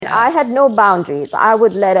I had no boundaries. I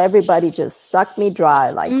would let everybody just suck me dry.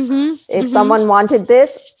 Like if someone wanted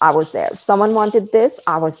this, I was there. If someone wanted this,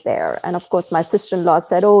 I was there. And of course, my sister-in-law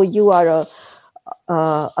said, "Oh, you are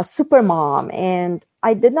a super mom." And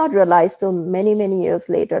I did not realize till many, many years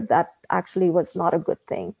later that actually was not a good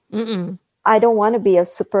thing. I don't want to be a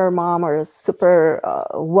super mom or a super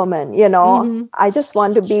woman, you know. I just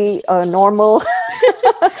want to be a normal.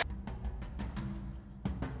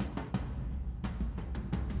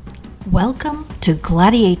 Welcome to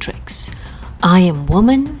Gladiatrix. I am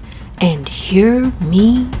woman, and hear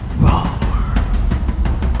me roar.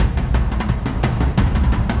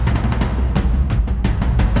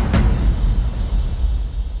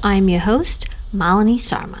 I'm your host, Malini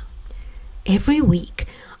Sarma. Every week,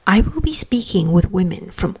 I will be speaking with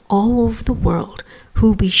women from all over the world who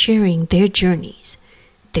will be sharing their journeys,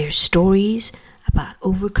 their stories about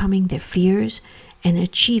overcoming their fears and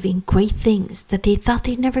achieving great things that they thought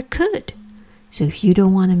they never could. So if you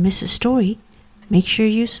don't want to miss a story, make sure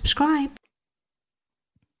you subscribe.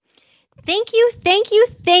 Thank you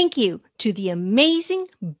to the amazing,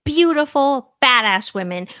 beautiful, badass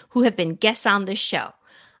women who have been guests on this show.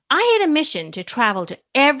 I had a mission to travel to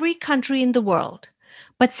every country in the world.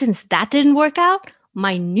 But since that didn't work out,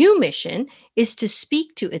 my new mission is to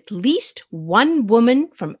speak to at least one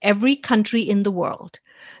woman from every country in the world.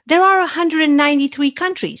 There are 193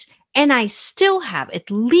 countries, and I still have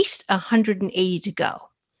at least 180 to go.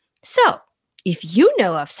 So, if you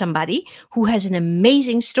know of somebody who has an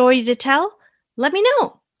amazing story to tell, let me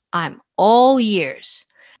know. I'm all ears.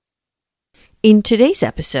 In today's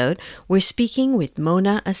episode, we're speaking with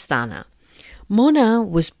Mona Asthana. Mona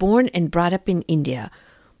was born and brought up in India,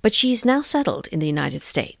 but she is now settled in the United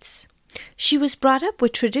States. She was brought up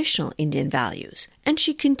with traditional Indian values, and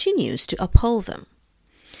she continues to uphold them.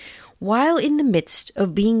 While in the midst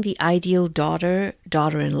of being the ideal daughter,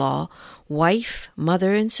 daughter-in-law, wife,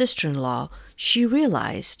 mother, and sister-in-law, she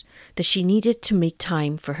realized that she needed to make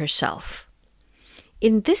time for herself.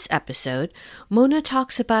 In this episode, Mona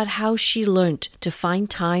talks about how she learned to find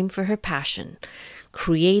time for her passion,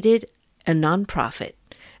 created a nonprofit,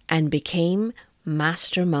 and became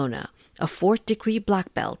Master Mona, a 4th degree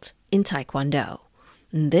black belt in Taekwondo.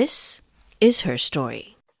 This is her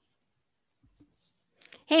story.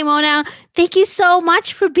 Hey, Mona, thank you so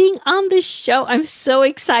much for being on the show. I'm so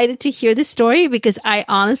excited to hear the story because I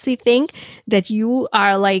honestly think that you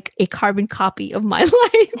are like a carbon copy of my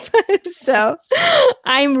life. So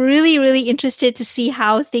I'm really, really interested to see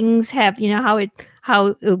how things have,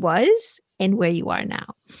 how it was and where you are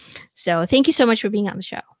now. So thank you so much for being on the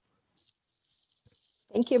show.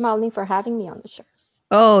 Thank you, Malini, for having me on the show.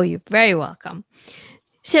 Oh, you're very welcome.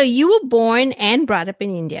 So you were born and brought up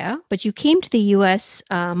in India, but you came to the U.S.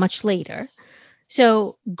 Much later.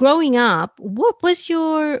 So growing up, what was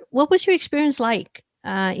your experience like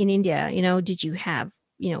in India? Did you have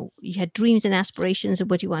you had dreams and aspirations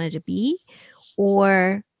of what you wanted to be,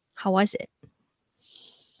 or how was it?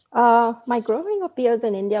 My growing up years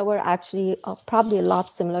in India were actually probably a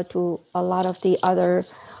lot similar to a lot of the other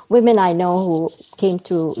women I know who came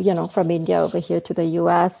to, from India over here to the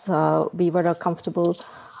US. We were a comfortable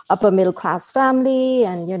upper middle class family.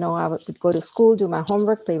 And, I would go to school, do my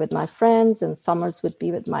homework, play with my friends, and summers would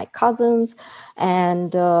be with my cousins.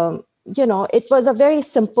 And, it was a very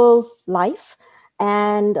simple life.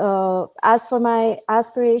 And as for my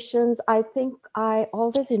aspirations, I think I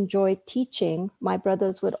always enjoyed teaching. My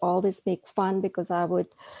brothers would always make fun because I would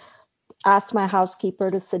ask my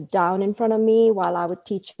housekeeper to sit down in front of me while I would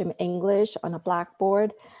teach him English on a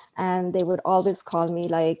blackboard. And they would always call me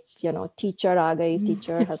like, teacher aa gayi,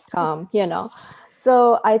 teacher has come,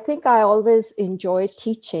 So I think I always enjoyed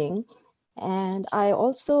teaching. And I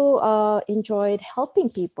also enjoyed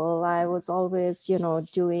helping people. I was always,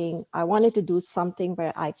 I wanted to do something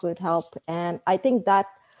where I could help. And I think that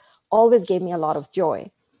always gave me a lot of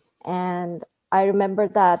joy. And I remember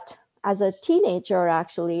that as a teenager,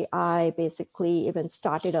 actually, I basically even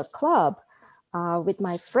started a club with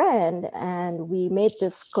my friend. And we made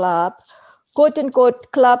this club, quote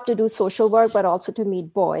unquote, club to do social work, but also to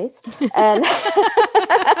meet boys. And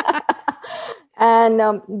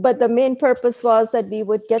but the main purpose was that we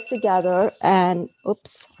would get together and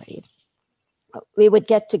we would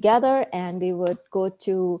get together and we would go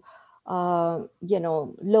to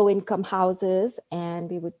low income houses, and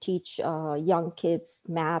we would teach young kids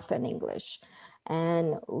math and English.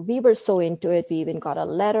 And we were so into it. We even got a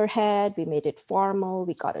letterhead. We made it formal.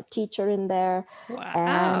 We got a teacher in there.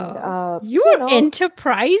 Wow. And, you were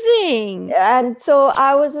enterprising. And so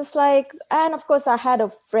I was just like, and of course I had a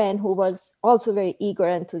friend who was also very eager,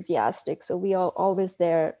 enthusiastic. So we are always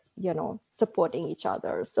there supporting each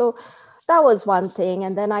other. So that was one thing.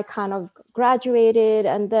 And then I kind of graduated,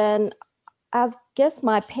 and then as guess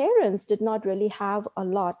my parents did not really have a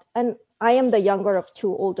lot. And I am the younger of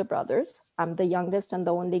two older brothers. I'm the youngest and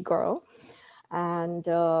the only girl. And,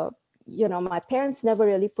 my parents never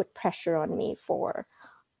really put pressure on me for,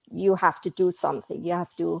 you have to do something, you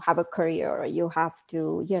have to have a career, you have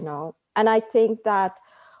to, and I think that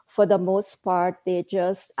for the most part, they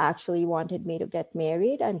just actually wanted me to get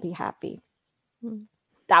married and be happy. Mm.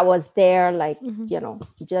 That was their, like,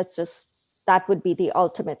 just that would be the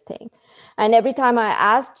ultimate thing. And every time I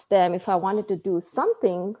asked them if I wanted to do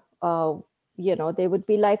something, they would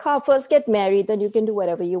be like, first get married, then you can do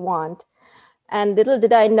whatever you want. And little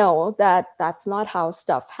did I know that that's not how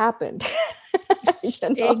stuff happened.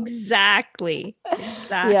 Exactly.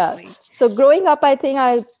 Yeah. So growing up, I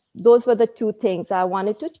think those were the two things. I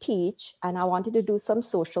wanted to teach and I wanted to do some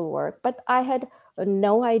social work, but I had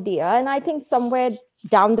no idea. And I think somewhere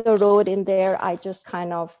down the road in there, it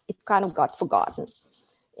kind of got forgotten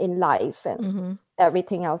in life and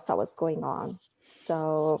everything else that was going on.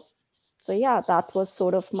 So yeah, that was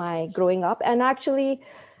sort of my growing up. And actually,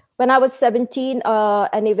 when I was 17,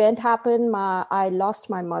 an event happened. I lost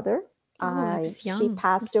my mother. She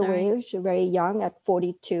passed away. She was very young at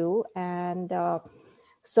 42. And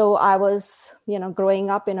so I was,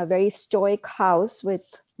 growing up in a very stoic house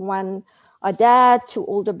with a dad, two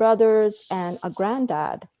older brothers, and a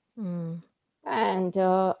granddad. Mm. And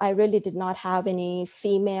I really did not have any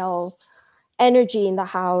female energy in the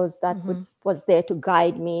house that was there to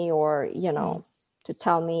guide me or, to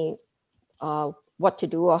tell me what to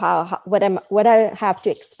do or what I have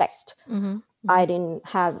to expect. I didn't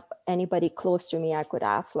have anybody close to me I could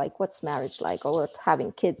ask, like, what's marriage like, or what's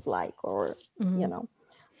having kids like, or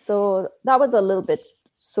so that was a little bit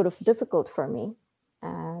sort of difficult for me.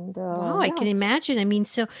 And wow, I can imagine. I mean,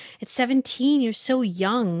 so at 17, you're so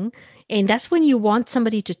young, and that's when you want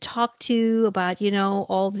somebody to talk to about,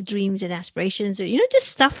 all the dreams and aspirations, or, just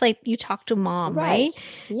stuff like you talk to mom, right?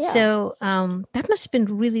 Yeah. So that must have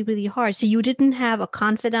been really, really hard. So you didn't have a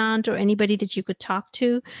confidant or anybody that you could talk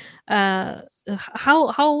to. How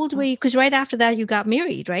old were you? Because right after that, you got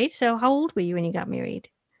married, right? So how old were you when you got married?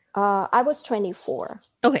 I was 24.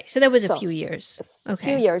 Okay, so that was a few years. A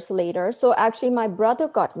few years later. So actually, my brother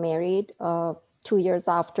got married 2 years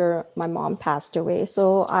after my mom passed away.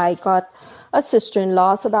 So I got a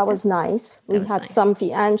sister-in-law. So that was nice. We had some,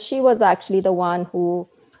 and she was actually the one who,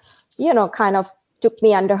 kind of took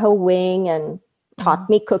me under her wing and taught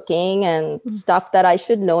me cooking and stuff that I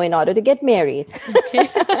should know in order to get married. Okay.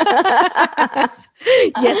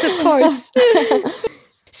 Yes, of course.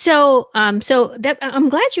 So that I'm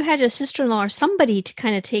glad you had a sister-in-law or somebody to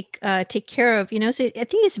kind of take care of, So I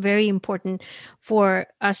think it's very important for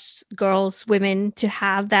us girls, women, to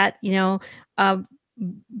have that,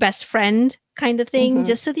 best friend kind of thing,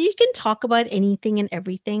 just so that you can talk about anything and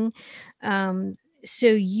everything. So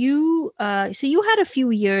you had a few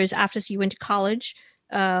years after you went to college.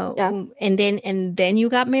 And then you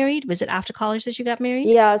got married. Was it after college that you got married?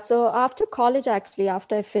 Yeah. So after college, actually,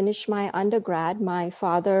 after I finished my undergrad, my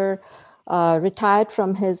father retired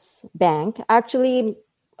from his bank. Actually,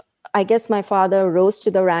 I guess my father rose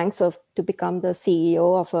to the ranks to become the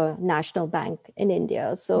CEO of a national bank in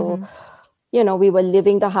India. So, we were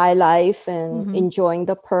living the high life and enjoying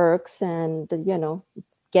the perks and,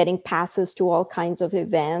 getting passes to all kinds of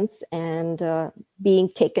events and being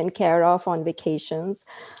taken care of on vacations.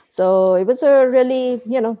 So it was a really,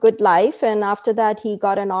 good life. And after that, he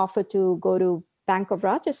got an offer to go to Bank of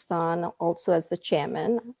Rajasthan also as the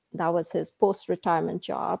chairman. That was his post-retirement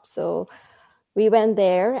job. So we went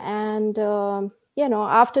there. And,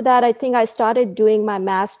 after that, I think I started doing my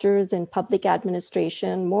master's in public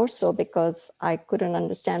administration more so because I couldn't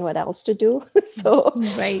understand what else to do. So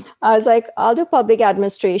right. I was like, I'll do public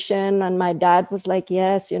administration. And my dad was like,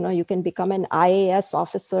 yes, you can become an IAS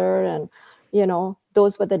officer. And,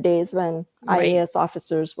 those were the days when IAS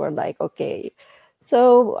officers were like, okay.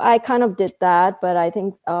 So I kind of did that. But I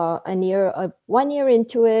think 1 year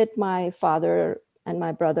into it, my father and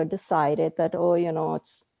my brother decided that,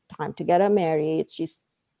 it's time to get her married. She's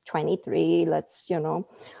 23. Let's,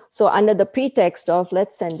 so under the pretext of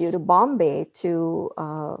let's send you to Bombay to,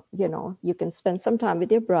 you can spend some time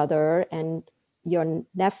with your brother and your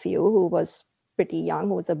nephew who was pretty young,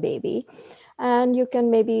 who was a baby, and you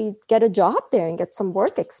can maybe get a job there and get some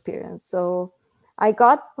work experience. So I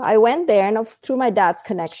went there, and through my dad's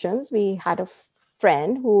connections, we had a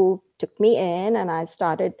friend who took me in, and I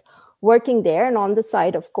started working there. And on the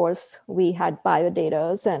side, of course, we had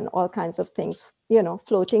biodatas and all kinds of things,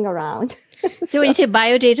 floating around. So when you say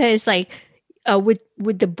biodata, is like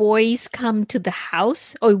would the boys come to the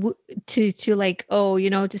house or to like, oh,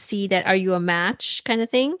 to see that are you a match kind of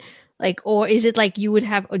thing? Like, or is it like you would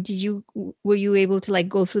have, or were you able to like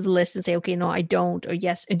go through the list and say, okay, no, I don't, or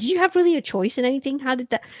yes? Or did you have really a choice in anything? How did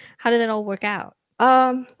that all work out?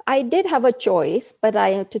 I did have a choice, but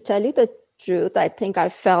to tell you the truth, I think I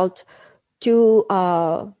felt too,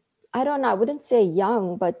 I don't know, I wouldn't say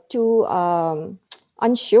young, but too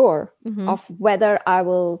unsure of whether I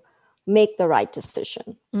will make the right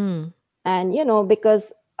decision. And,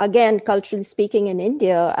 because again, culturally speaking in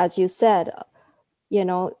India, as you said,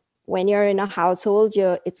 when you're in a household,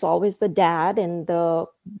 it's always the dad and the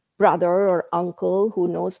brother or uncle who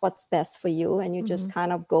knows what's best for you. And you just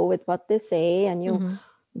kind of go with what they say, and you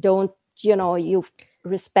don't, you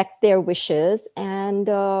respect their wishes. And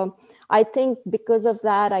I think because of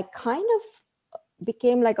that, I kind of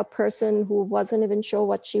became like a person who wasn't even sure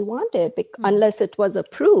what she wanted, unless it was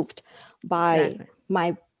approved by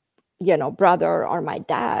my, brother or my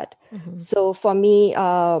dad. So for me,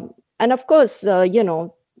 and of course,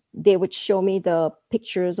 they would show me the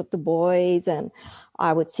pictures of the boys, and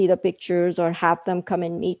I would see the pictures or have them come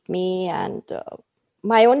and meet me. And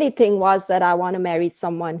my only thing was that I want to marry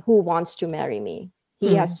someone who wants to marry me.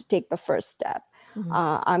 He has to take the first step.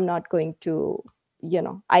 I'm not going to,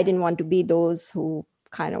 I didn't want to be those who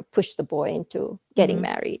kind of push the boy into getting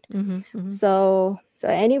married. So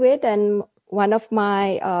anyway, then one of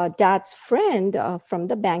my dad's friend from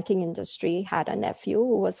the banking industry had a nephew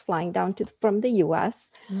who was flying down from the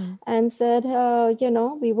US and said,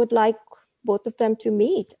 we would like both of them to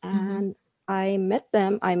meet. And I met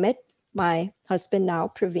them. I met my husband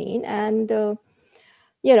now, Praveen. And,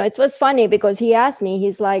 it was funny because he asked me,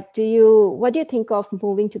 he's like, what do you think of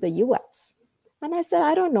moving to the US? And I said,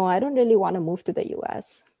 I don't know. I don't really want to move to the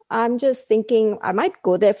US. I'm just thinking I might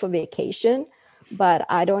go there for vacation, but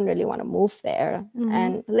I don't really want to move there.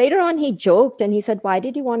 And later on, he joked and he said, why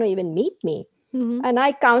did you want to even meet me? And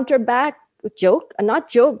I countered back, not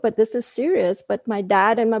joke, but this is serious. But my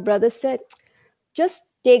dad and my brother said, just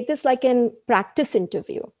take this like a practice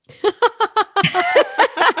interview.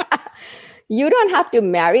 You don't have to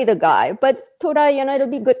marry the guy, but thoda, it'll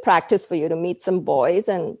be good practice for you to meet some boys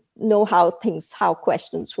and know how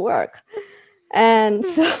questions work. And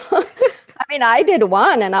so, I did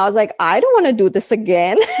one and I was like, I don't want to do this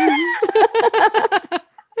again.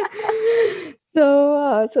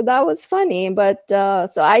 So that was funny. But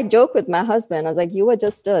so I joke with my husband. I was like, you were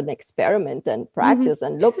just an experiment and practice.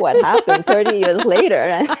 And look what happened 30 years later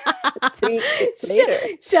and 3 years later.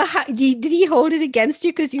 So did he hold it against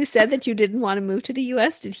you? Because you said that you didn't want to move to the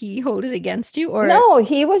US. Did he hold it against you? Or no,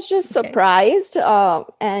 he was just surprised.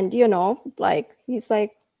 And, he's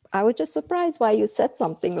like, I was just surprised why you said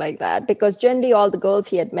something like that, because generally all the girls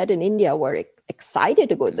he had met in India were excited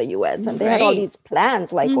to go to the US and they had all these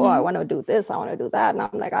plans like, oh, I want to do this, I want to do that. And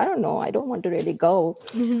I'm like, I don't know, I don't want to really go.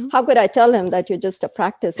 How could I tell him that you're just a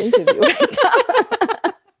practice interview right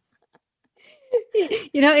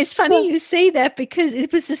now? It's funny you say that because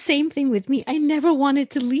it was the same thing with me. I never wanted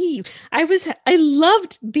to leave. I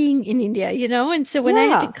loved being in India, and so when I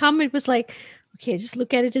had to come, it was like, okay, just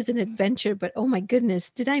look at it as an adventure. But oh my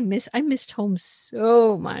goodness, I missed home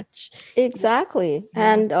so much. Exactly.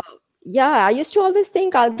 Yeah. And I used to always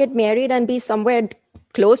think I'll get married and be somewhere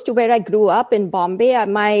close to where I grew up in Bombay.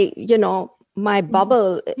 My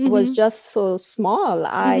bubble was just so small.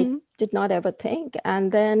 I did not ever think.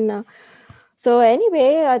 And then, so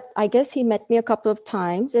anyway, I guess he met me a couple of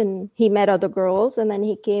times and he met other girls and then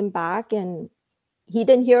he came back and he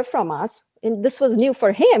didn't hear from us. And this was new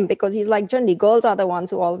for him because he's like, generally girls are the ones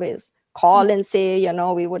who always call and say,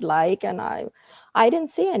 we would like, and I didn't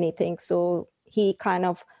say anything. So he kind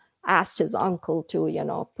of asked his uncle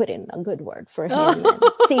to, put in a good word for him. And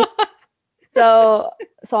see. So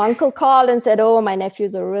uncle called and said, oh, my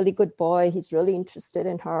nephew's a really good boy. He's really interested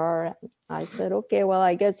in her. And I said, okay, well,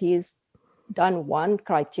 I guess he's done one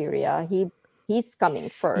criteria. He's coming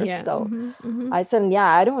first. Yeah. So I said,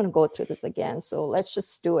 I don't want to go through this again. So let's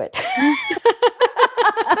just do it.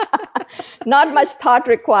 Not much thought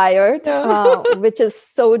required, which is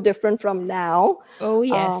so different from now. Oh,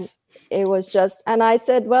 yes. It was just, and I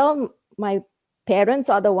said, well, my parents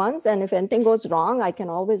are the ones. And if anything goes wrong, I can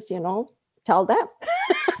always, tell them.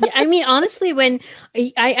 Honestly, when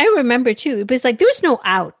I remember too, it was like, there was no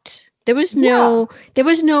out. Yeah, There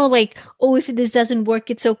was no like, oh, if this doesn't work,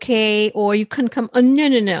 it's okay, or you couldn't come. Oh, no,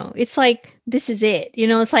 no, no. It's like, this is it.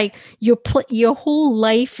 It's like your whole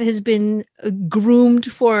life has been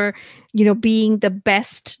groomed for, being the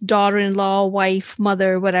best daughter-in-law, wife,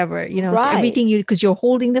 mother, whatever, so right. everything because you're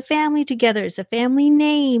holding the family together. It's a family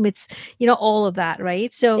name. It's, all of that.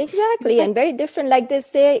 Right. So it was Exactly. like And very different. Like they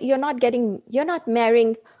say, you're not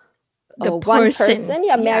marrying the one person. person,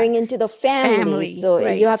 you're Yeah. marrying into the family. Family. So you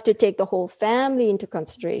Right. have to take the whole family into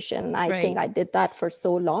consideration. I think Right. I did that for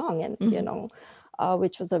so long, and, Mhm.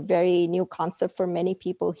 which was a very new concept for many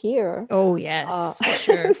people here. Oh, Uh, yes, for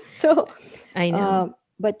sure. so, I know.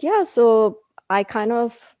 but yeah, so I kind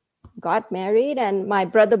of got married, and my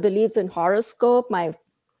brother believes in horoscope.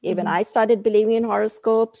 Even Mhm. I started believing in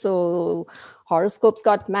horoscope. So horoscopes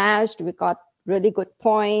got matched. We got really good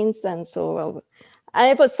points, and so. And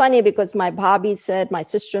it was funny because my Bobby said, my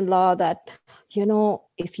sister-in-law, that,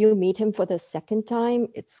 if you meet him for the second time,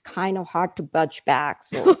 it's kind of hard to budge back.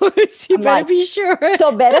 So You I'm better like, be sure.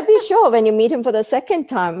 so better be sure when you meet him for the second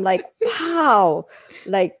time. Like, wow,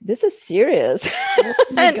 like this is serious. Oh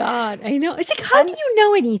my and, God. I know. It's like, how do and you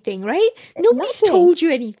know anything, right? Nobody's nothing. told you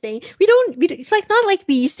anything. It's like not like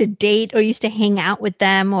we used to date or used to hang out with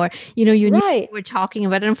them or, you knew Right, what we're talking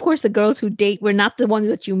about. And of course, the girls who date were not the ones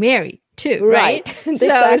that you marry too, right? right. So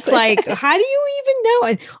it's Exactly. like, how do you even know?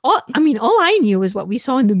 And all I knew was what we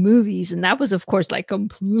saw in the movies. And that was, of course, like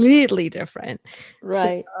completely different. So,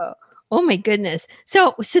 Right. oh my goodness.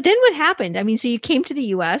 So then what happened? I mean, so you came to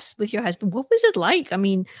the US with your husband. What was it like? I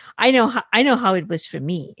mean, I know how it was for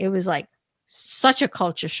me. It was like such a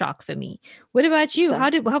culture shock for me. What about you?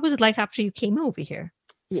 Exactly. How was it like after you came over here?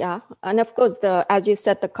 Yeah, and of course, as you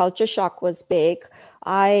said, the culture shock was big.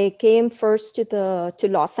 I came first to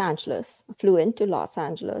Los Angeles, flew into Los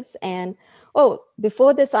Angeles, and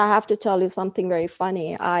before this, I have to tell you something very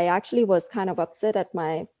funny. I actually was kind of upset at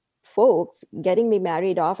my folks getting me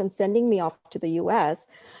married off and sending me off to the U.S.,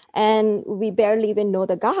 and we barely even know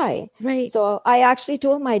the guy. Right. So I actually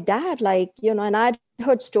told my dad, like, and I'd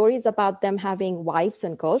heard stories about them having wives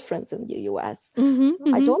and girlfriends in the US. Mm-hmm, So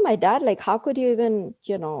I mm-hmm. told my dad, like, how could you even,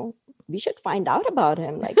 we should find out about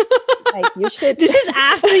him. Like you should. This is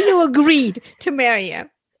after you agreed to marry him.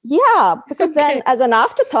 Yeah, because then Okay. as an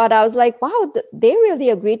afterthought, I was like, wow, they really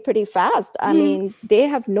agreed pretty fast. I Mhm. mean, they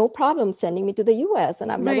have no problem sending me to the US,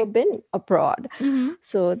 and I've never Right. been abroad. Mm-hmm,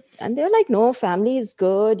 So, and they're like, no, family is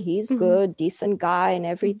good. He's mm-hmm, good, decent guy, and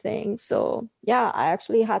everything. So, yeah, I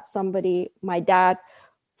actually had my dad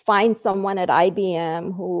find someone at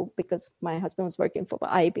IBM because my husband was working for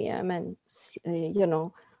IBM, and,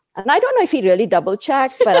 and I don't know if he really double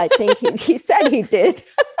checked, but I think he said he did.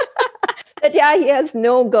 That, yeah, he has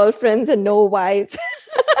no girlfriends and no wives.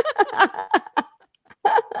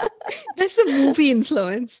 That's the movie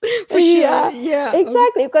influence for sure. Yeah, Yeah.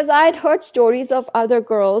 exactly. Because I had heard stories of other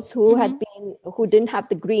girls Mhm. who didn't have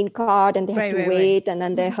the green card, and they had Right, to right, right. wait, and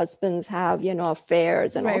then their Mhm. husbands have,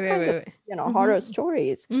 affairs and Right, all right, kinds of, right, right. horror Mhm.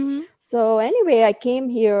 stories. Mhm. So anyway, I came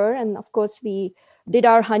here, and of course we did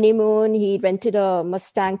our honeymoon. He rented a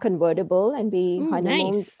Mustang convertible, and we Ooh,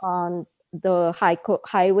 honeymooned nice. on the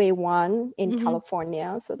Highway 1 in Mhm.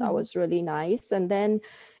 California. So that Mhm. was really nice. And then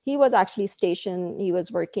he was actually he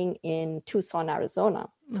was working in Tucson, Arizona.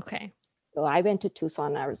 Okay. So I went to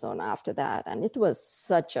Tucson, Arizona after that. And it was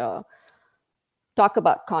such a talk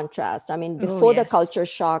about contrast. I mean, Oh, before the yes. culture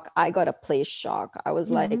shock, I got a place shock. I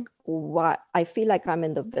was Mhm. like, what? I feel like I'm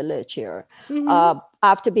in the village here. Mhm.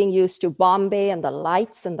 After being used to Bombay and the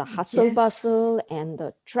lights and the hustle Yes. bustle and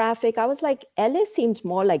the traffic, I was like, LA seemed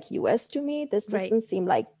more like US to me. This Right. doesn't seem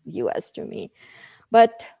like US to me.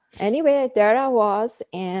 But anyway, there I was.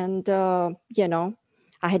 And,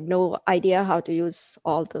 I had no idea how to use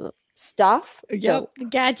all the stuff, the Yep. The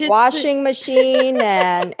gadgets. washing machine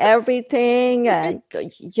and everything. And,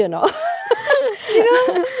 You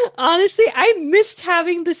honestly, I missed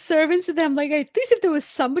having the servants and I'm like, at least if there was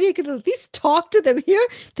somebody I could at least talk to them here,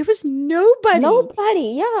 there was nobody. nobody.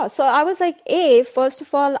 Yeah. So I was like, first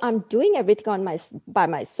of all, I'm doing everything by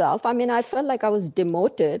myself. I mean, I felt like I was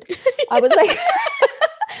demoted. I was like,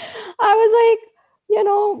 I was like, you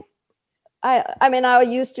know, I mean, I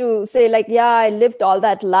used to say, like, yeah, I lived all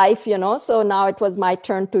that life, so now it was my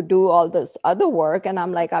turn to do all this other work. And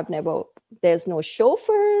I'm like, there's no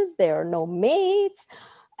chauffeurs, there are no maids.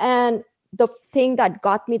 And the thing that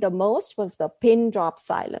got me the most was the pin drop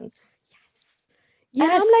silence. And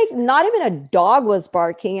I'm like, Yes. not even a dog was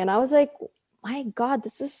barking. And I was like, my God,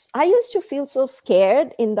 I used to feel so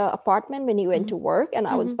scared in the apartment when he went Mhm. to work and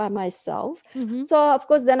I was Mhm. by myself. Mhm. So, of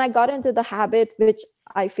course, then I got into the habit, which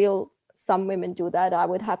I feel some women do, that I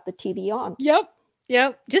would have the TV on. Yep.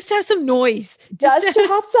 Yep. Just have some noise. just to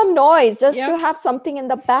have some noise, just Yep. to have something in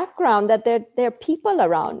the background that there are people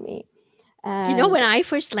around me. You know, And when I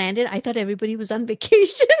first landed, I thought everybody was on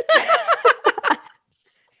vacation.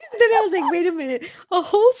 Then I was like, wait a minute, a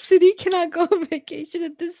whole city cannot go on vacation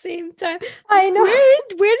at the same time. I know.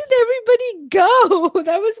 Where did everybody go?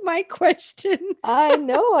 That was my question. I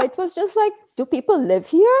know. It was just like, do people live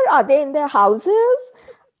here? Are they in their houses?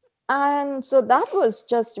 And so that was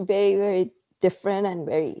just very, very different and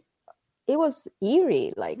it was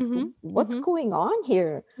eerie. Like, what's going on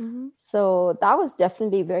here? So that was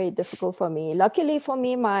definitely very difficult for me. Luckily for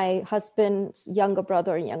me, my husband's younger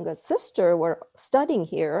brother and younger sister were studying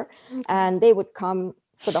here, and they would come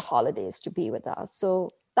for the holidays to be with us.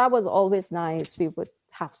 So that was always nice. We would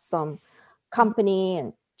have some company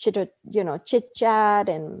and chit chat.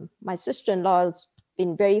 And my sister-in-law has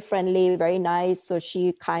been very friendly, very nice. So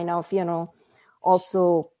she kind of,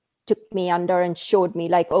 also took me under and showed me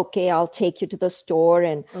like, okay, I'll take you to the store.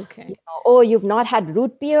 And, oh, you've not had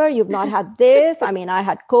root beer. You've not had this. I mean, I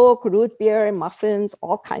had Coke, root beer, and muffins,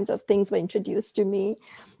 all kinds of things were introduced to me.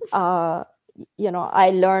 I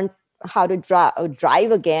learned how to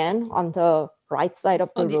drive again on the right side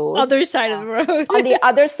of the road. Other side of the road. On the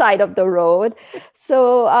other side of the road.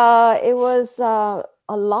 So it was a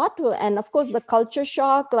lot. And of course, the culture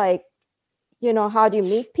shock, like, how do you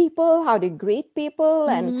meet people? How do you greet people?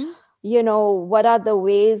 And, what are the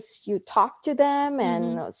ways you talk to them?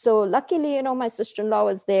 And so luckily, my sister-in-law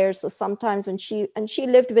was there. So sometimes when she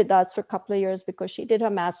lived with us for a couple of years because she did her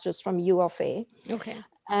master's from U of A. Okay.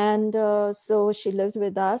 And so she lived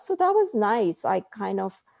with us. So that was nice. I kind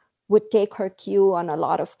of would take her cue on a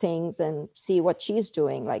lot of things and see what she's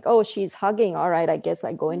doing. Like, oh, she's hugging. All right, I guess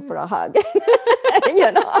I go in for a hug.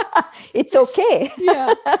 It's okay.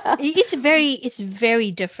 Yeah. It's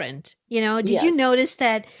very different. Did you notice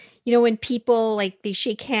that, when people like they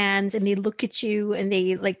shake hands and they look at you and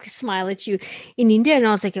they like smile at you in India? And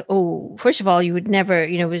I was like, oh, first of all, you would never,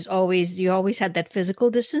 you always had that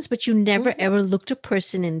physical distance, but you never ever looked a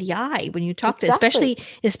person in the eye when you talked,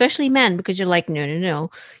 especially men, because you're like,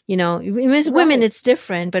 no. With women, it's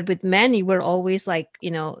different. But with men, you were always like,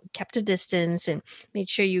 kept a distance and made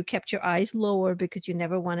sure you kept your eyes lower because you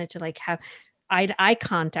never wanted to like have eye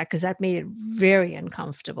contact, because that made it very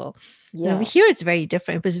uncomfortable. Yeah. Here it's very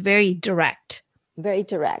different. It was very direct. Very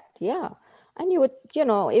direct. Yeah. And you would,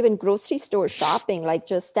 even grocery store shopping, like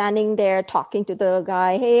just standing there talking to the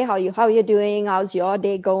guy, hey, how you doing? How's your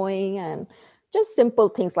day going? And just simple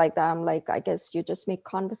things like that. I'm like, I guess you just make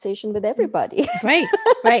conversation with everybody. Right.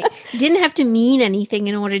 Didn't have to mean anything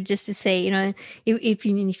in order just to say, if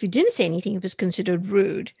you didn't say anything, it was considered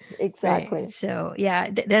rude. Exactly. Right? So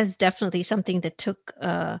yeah, that's definitely something that took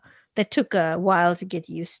a while to get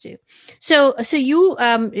used to. So you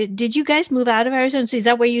did you guys move out of Arizona? So is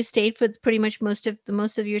that where you stayed for pretty much most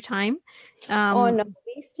of your time? Oh no,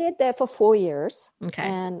 we stayed there for 4 years. Okay.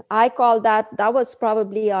 And I call that was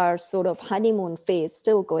probably our sort of honeymoon phase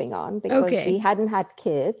still going on, because we hadn't had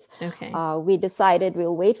kids. Okay. We decided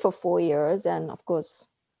we'll wait for 4 years. And of course,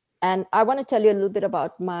 and I want to tell you a little bit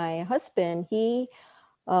about my husband. He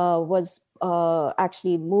was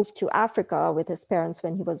actually moved to Africa with his parents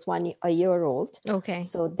when he was a year old. Okay.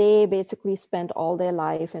 So they basically spent all their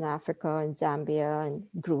life in Africa and Zambia and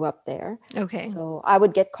grew up there. Okay. So I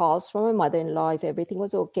would get calls from my mother-in-law if everything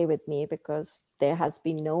was okay with me, because there has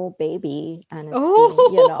been no baby, and it's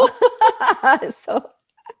been, so.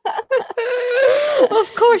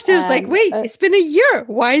 Of course, there's like, wait, it's been a year.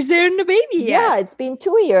 Why is there no baby yet? Yeah, it's been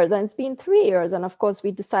 2 years and it's been 3 years. And of course,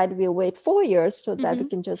 we decided we'll wait 4 years so that we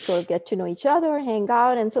can just sort of get to know each other, hang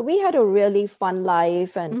out. And so we had a really fun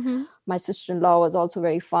life. And my sister-in-law was also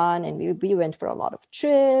very fun. And we went for a lot of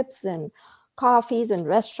trips and coffees and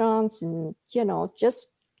restaurants, and, just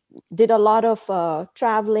did a lot of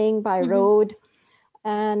traveling by road.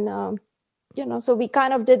 And, so we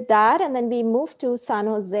kind of did that. And then we moved to San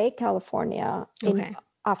Jose, California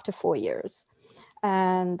after 4 years.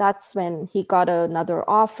 And that's when he got another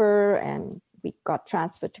offer and we got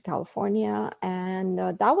transferred to California. And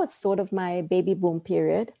that was sort of my baby boom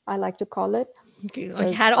period, I like to call it. Okay.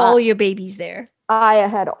 You had all your babies there. I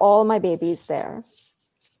had all my babies there.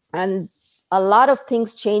 And a lot of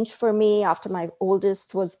things changed for me after my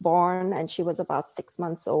oldest was born, and she was about 6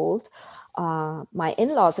 months old. My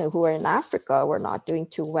in-laws, who were in Africa, were not doing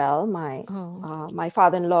too well. My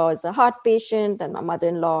father-in-law is a heart patient, and my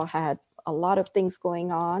mother-in-law had a lot of things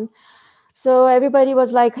going on. So everybody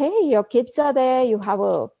was like, hey, your kids are there. You have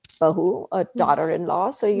a bahu, a daughter-in-law,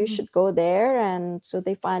 so you should go there. And so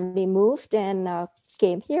they finally moved and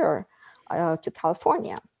came here to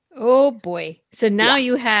California. Oh boy. So now Yeah,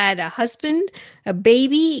 you had a husband, a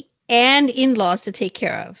baby, and in-laws to take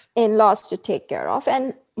care of. in-laws to take care of.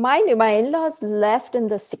 And mind you, my in-laws left in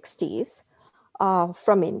the 60s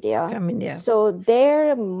from India. From India. So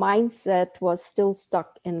their mindset was still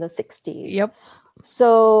stuck in the 60s. Yep.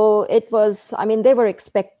 So it was, I mean, they were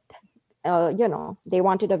they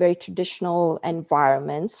wanted a very traditional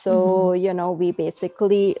environment. So, we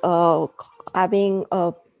basically having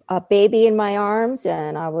a baby in my arms,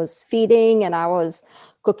 and I was feeding, and I was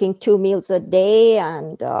cooking 2 meals a day,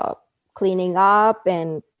 and cleaning up,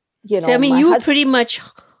 and, So I mean, my you were husband, pretty much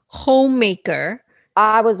homemaker,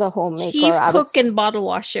 I was a homemaker. chief I cook was and bottle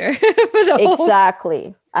washer for the whole.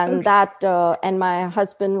 exactly. And Okay. and my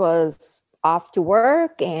husband was off to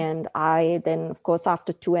work. And I then, of course,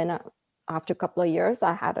 after a couple of years,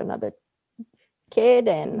 I had another kid.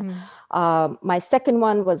 And Mm. my second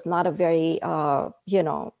one was not a very,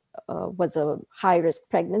 was a high risk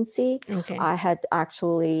pregnancy. Okay. I had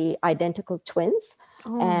actually identical twins.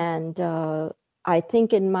 Oh. And I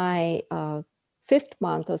think in my fifth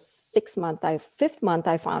month,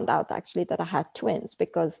 I found out actually that I had twins,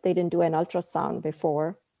 because they didn't do an ultrasound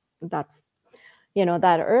before that,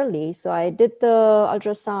 that early. So I did the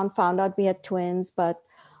ultrasound, found out we had twins, but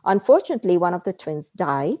unfortunately, one of the twins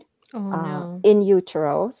died Oh no. in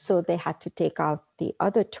utero. So they had to take out the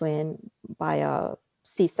other twin by a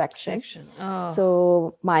C-section. Section. Oh.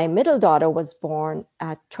 So my middle daughter was born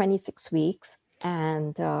at 26 weeks,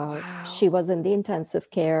 and Wow. she was in the intensive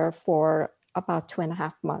care for about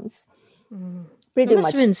 2.5 months. It Pretty must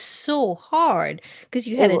have much. been so hard because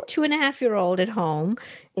you It, had a 2.5-year-old at home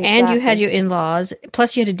and you had exactly. your in-laws,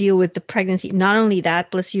 plus you had to deal with the pregnancy. Not only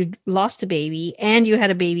that, plus you lost a baby and you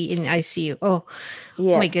had a baby in ICU. Oh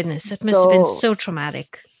my Yes. goodness, that must have been So so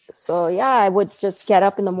traumatic. yeah, I would just get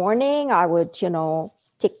up in the morning. I would,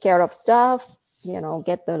 take care of stuff,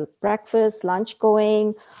 get the breakfast, lunch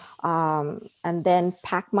going, and then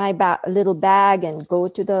pack my little bag and go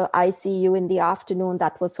to the ICU in the afternoon.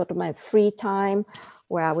 That was sort of my free time,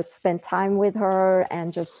 where I would spend time with her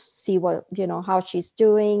and just see what, how she's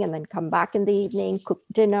doing, and then come back in the evening, cook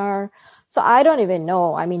dinner. So I don't even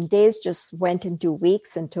know. I mean, days just went into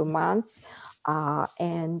weeks, into months.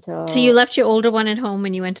 And So you left your older one at home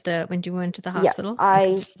when you went to the yes, hospital? Okay.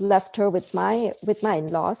 I left her with my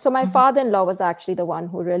in-laws. So my Mm-hmm. father-in-law was actually the one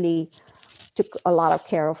who really took a lot of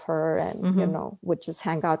care of her, and Mm-hmm. would just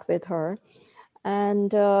hang out with her.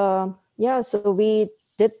 And yeah, so we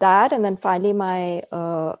did that. And then finally my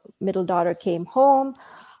middle daughter came home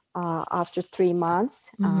after 3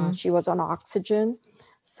 months. Mm-hmm. She was on oxygen.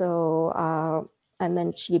 So and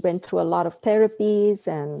then she went through a lot of therapies,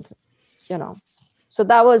 and you know so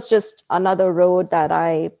that was just another road that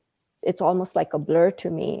it's almost like a blur to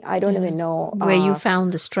me. I don't Yeah. even know Where you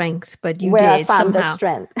found the strength, but you where I did found the somehow.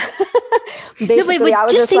 strength. No, but, Basically, I but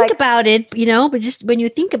was just just think like, about it, but just when you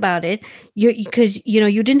think about it, because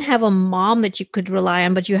you didn't have a mom that you could rely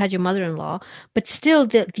on, but you had your mother-in-law. But still,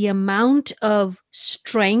 the amount of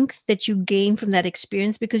strength that you gained from that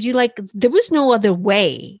experience, because there was no other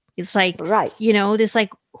way. It's like, right, there's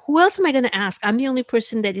like, who else am I going to ask? I'm the only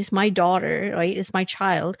person that is my daughter, right? It's my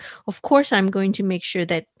child. Of course, I'm going to make sure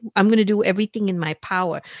that I'm going to do everything in my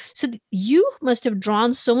power. So you must have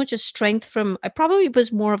drawn so much of strength from, probably it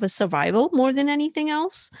was more of a survival more than anything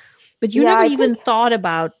else. But you yeah, never I even think thought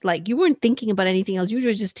about, like, you weren't thinking about anything else. You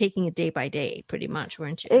were just taking it day by day, pretty much,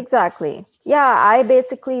 weren't you? exactly. Yeah, I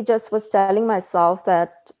basically just was telling myself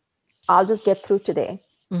that I'll just get through today,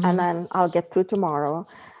 and Mm-hmm. then I'll get through tomorrow.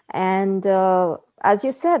 And as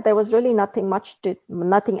you said, there was really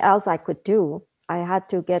nothing else I could do. I had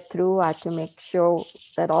to get through. I had to make sure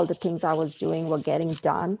that all the things I was doing were getting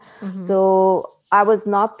done. Mm-hmm. So I was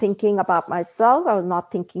not thinking about myself. I was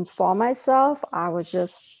not thinking for myself. I was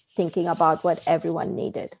just thinking about what everyone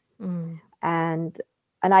needed. Mm-hmm. And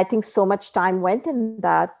I think so much time went in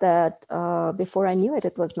that before I knew it,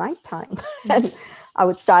 it was nighttime. And I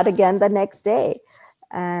would start again the next day.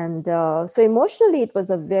 And so emotionally, it was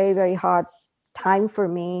a very, very hard time for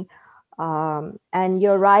me. And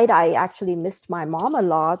you're right, I actually missed my mom a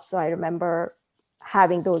lot. So I remember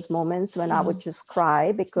having those moments when I would just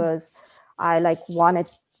cry, because I wanted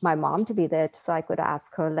my mom to be there so I could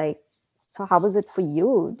ask her, so how was it for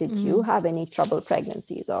you? Did you have any troubled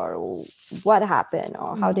pregnancies, or what happened,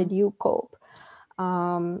 or how Mm-hmm. did you cope?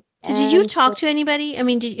 So did you And talk so, to anybody? I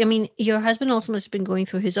mean, your husband also must have been going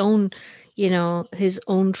through his own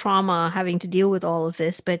trauma, having to deal with all of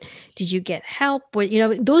this. But did you get help?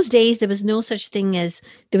 Those days there was no such thing as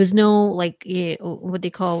there was no what they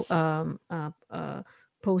call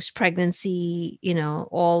post pregnancy.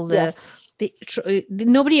 All yes,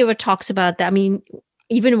 nobody ever talks about that. I mean,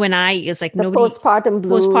 even when it's like The nobody postpartum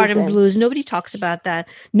blues. postpartum blues, nobody talks about that.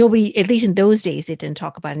 Nobody, at least in those days, they didn't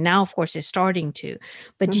talk about it. Now, of course, they're starting to.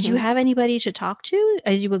 But did you have anybody to talk to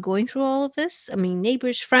as you were going through all of this? I mean,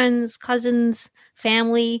 neighbors, friends, cousins,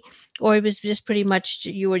 family, or it was just pretty much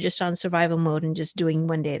you were just on survival mode and just doing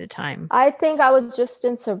one day at a time? I think I was just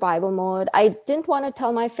in survival mode. I didn't want to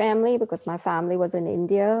tell my family because my family was in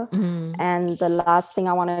India. And the last thing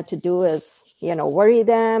I wanted to do is, worry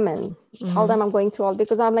them and tell them I'm going through all,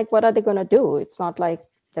 because I'm like, what are they going to do? It's not like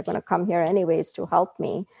they're going to come here anyways to help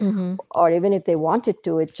me. Or even if they wanted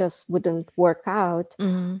to, it just wouldn't work out.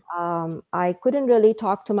 I couldn't really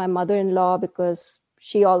talk to my mother-in-law because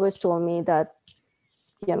she always told me that,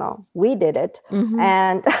 we did it.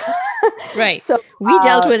 And right. So we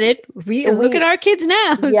dealt with it. We look at our kids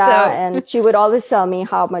now. Yeah. So. And she would always tell me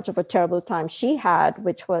how much of a terrible time she had,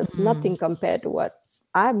 which was nothing compared to what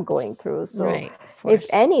I'm going through. So right, if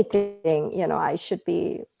anything, I should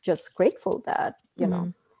be just grateful that,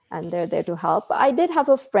 and they're there to help. I did have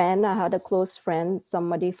a friend. I had a close friend,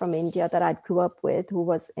 somebody from India that I grew up with, who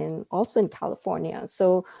was also in California.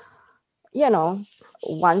 So,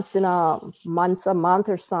 once in a month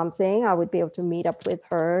or something, I would be able to meet up with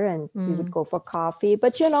her and we would go for coffee.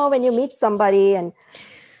 But, when you meet somebody and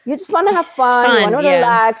you just want to have fun, you want to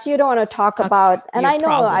relax, you don't want to talk about, and I know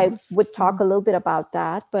problems. I would talk a little bit about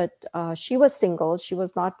that, but she was single. She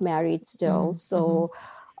was not married still. So,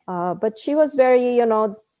 but she was very,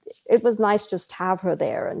 it was nice just to have her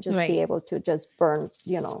there and just be able to just burn,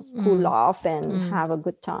 cool off and have a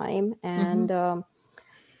good time. And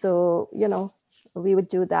so, we would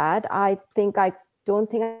do that. I don't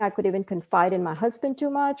think I could even confide in my husband too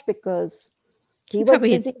much because he was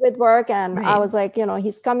busy with work. And I was like,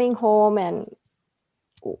 he's coming home and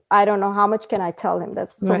I don't know how much can I tell him.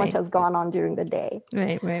 There's so much has gone on during the day.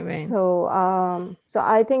 Right. So, so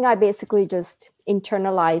I think I basically just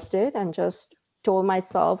internalized it and just told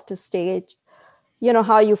myself to stay,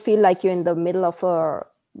 how you feel like you're in the middle of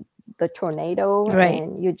the tornado,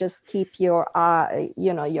 and you just keep your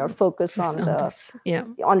your focus on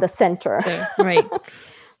the center. Right.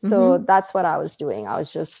 So that's what I was doing. I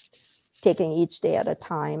was just taking each day at a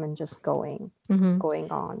time and just going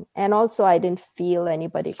on. And also I didn't feel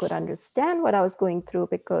anybody could understand what I was going through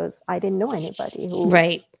because I didn't know anybody who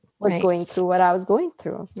was going through what I was going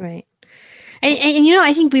through. Right. And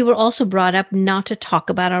I think we were also brought up not to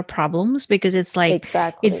talk about our problems because it's like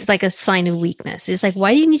it's like a sign of weakness. It's like,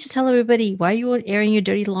 why do you need to tell everybody? Why are you airing your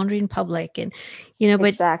dirty laundry in public? And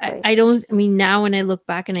but I mean, now when I look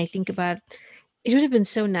back and I think about it, would have been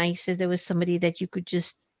so nice if there was somebody that you could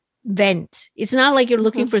just vent. It's not like you're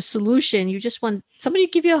looking for a solution. You just want somebody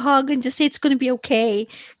to give you a hug and just say it's going to be okay,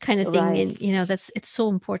 kind of thing. And it's so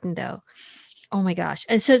important though. Oh my gosh.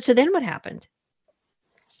 And so then what happened?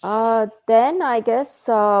 Then I guess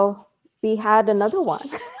we had another one.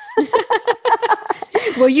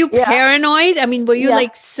 Were you paranoid? I mean, were you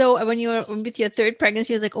like, so when you were with your third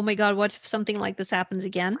pregnancy, you was like, oh my God, what if something like this happens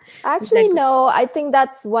again? Actually, no, I think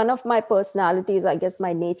that's one of my personalities. I guess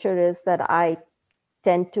my nature is that I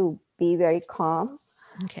tend to be very calm.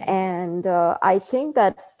 Okay. And I think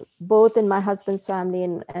that both in my husband's family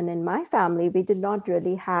and in my family, we did not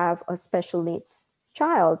really have a special needs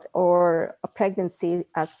child or a pregnancy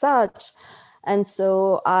as such. And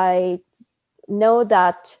so I know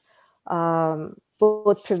that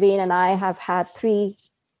both Praveen and I have had 3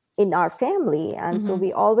 in our family. And so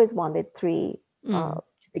we always wanted 3 to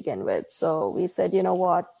begin with. So we said, you know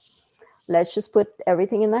what, let's just put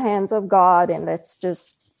everything in the hands of God and let's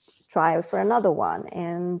just try for another one.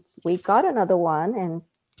 And we got another one, and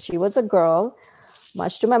she was a girl,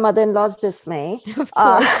 much to my mother-in-law's dismay. Of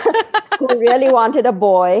course. Who really wanted a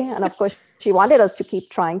boy. And of course, she wanted us to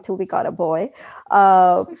keep trying till we got a boy.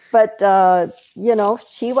 But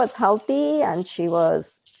she was healthy and she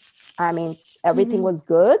was, everything was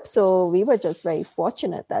good. So we were just very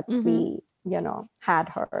fortunate that we, had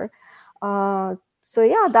her. So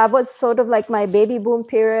yeah, that was sort of like my baby boom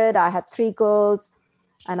period. I had 3 girls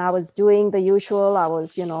and I was doing the usual. I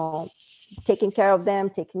was, taking care of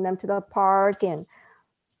them, taking them to the park and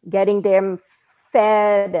getting them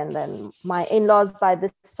fed. And then my in-laws by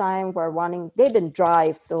this time were they didn't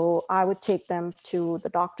drive. So I would take them to the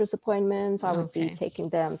doctor's appointments. I would be taking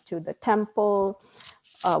them to the temple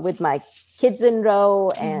with my kids in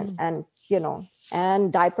row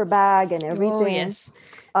and diaper bag and everything. Oh, yes.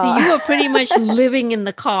 So you were pretty much living in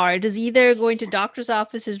the car. It is either going to doctor's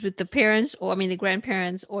offices with the parents or, the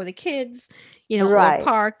grandparents or the kids, or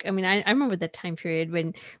park. I remember that time period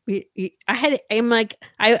when I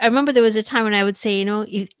remember there was a time when I would say,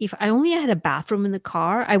 if I only had a bathroom in the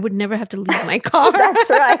car, I would never have to leave my car. That's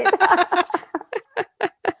right.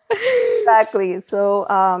 exactly. So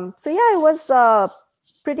yeah, it was a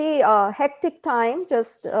pretty hectic time.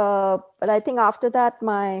 But I think after that,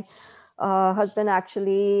 my husband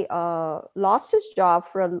actually lost his job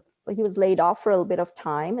he was laid off for a little bit of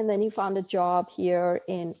time, and then he found a job here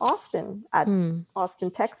in Austin, at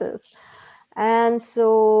Austin, Texas. And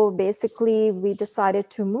so basically we decided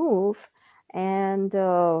to move, and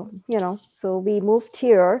so we moved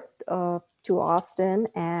here to Austin,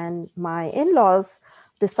 and my in-laws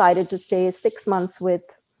decided to stay 6 months with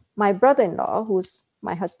my brother-in-law, who's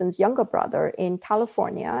my husband's younger brother, in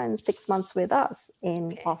California, and 6 months with us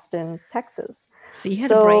in Austin, Texas. So you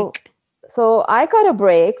had a break. So I got a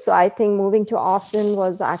break. So I think moving to Austin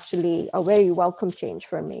was actually a very welcome change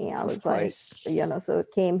for me. I was like, so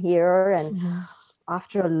it came here, and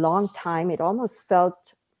after a long time, it almost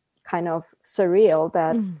felt kind of surreal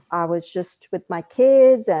that I was just with my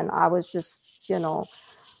kids, and I was just,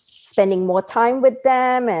 spending more time with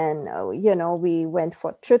them. And, we went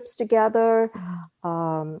for trips together.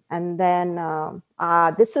 And then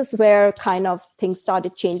this is where kind of things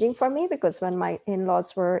started changing for me, because when my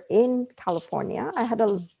in-laws were in California, I had a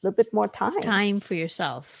little bit more time. Time for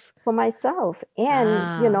yourself. For myself. And,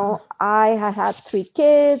 I had 3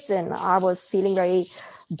 kids, and I was feeling very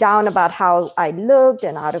down about how I looked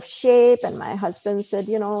and out of shape. And my husband said,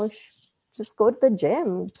 just go to the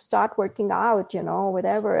gym, start working out,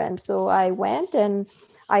 whatever. And so I went and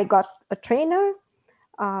I got a trainer,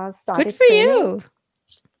 started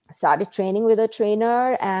training with a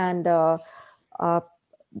trainer. And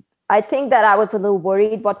I think that I was a little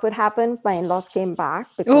worried what would happen. My in-laws came back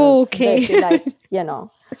because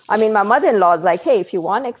my mother-in-law is like, hey, if you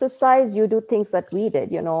want exercise, you do things that we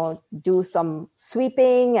did, do some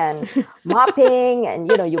sweeping and mopping, and,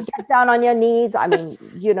 you get down on your knees.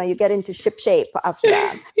 You get into ship shape after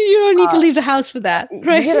that. You don't need to leave the house for that,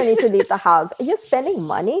 right? You don't need to leave the house. You're spending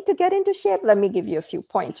money to get into shape. Let me give you a few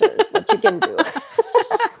pointers, what you can do.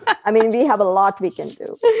 We have a lot we can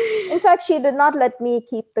do. In fact, she did not let me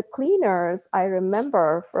keep the cleaners, I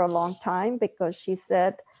remember, for a long time, because she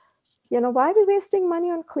said, why are we wasting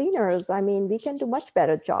money on cleaners? We can do much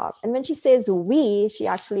better job. And when she says we, she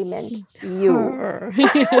actually meant you.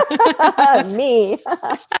 Me.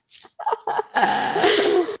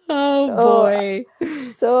 Oh, boy.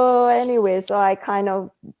 So anyway, so I kind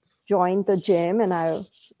of joined the gym, and I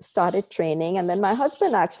started training. And then my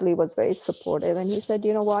husband actually was very supportive, and he said,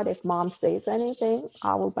 you know what, if mom says anything,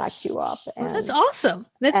 I will back you up. And that's awesome.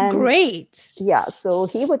 That's great. Yeah. So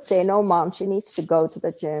he would say, no, mom, she needs to go to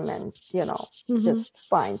the gym, and, just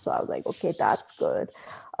fine. So I was like, okay, that's good.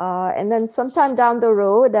 And then sometime down the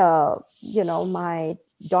road, my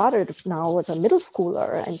daughter now was a middle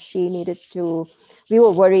schooler, and we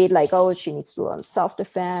were worried, like, oh, she needs to learn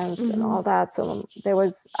self-defense and all that. So there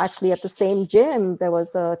was actually at the same gym, there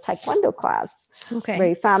was a taekwondo class,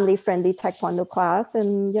 very family-friendly taekwondo class.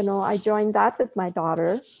 And, I joined that with my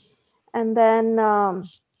daughter. And then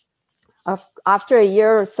after a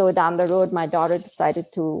year or so down the road, my daughter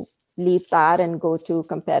decided to leave that and go to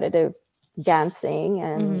competitive dancing.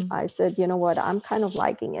 And I said, you know what, I'm kind of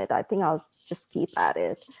liking it. I think I'll just keep at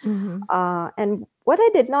it. And what I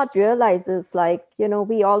did not realize is, like,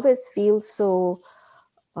 we always feel so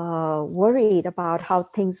worried about how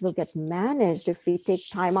things will get managed if we take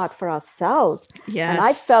time out for ourselves. Yes. And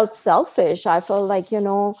I felt selfish. I felt like,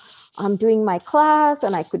 I'm doing my class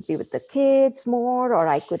and I could be with the kids more, or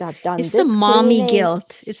I could have done it's this. The mommy cleaning.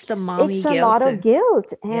 guilt. It's the mommy guilt. It's a lot of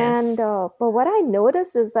guilt. And, Yes. but what I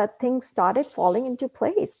noticed is that things started falling into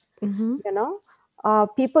place,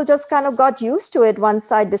 people just kind of got used to it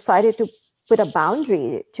once I decided to put a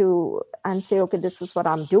boundary and say, okay, this is what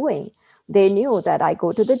I'm doing. They knew that I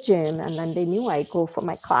go to the gym, and then they knew I go for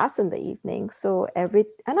my class in the evening. So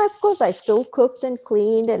and of course I still cooked and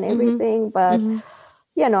cleaned and everything, but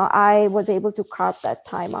I was able to carve that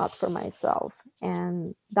time out for myself.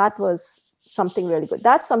 And that was something really good.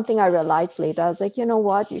 That's something I realized later. I was like, you know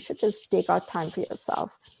what, you should just take out time for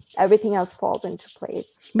yourself. Everything else falls into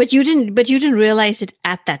place. But you didn't realize it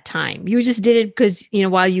at that time. You just did it because,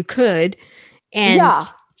 while you could. And yeah,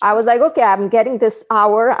 I was like, okay, I'm getting this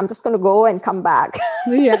hour. I'm just going to go and come back.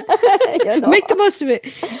 Yeah. Make the most of it.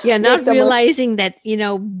 Yeah. Not realizing that,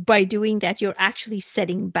 by doing that, you're actually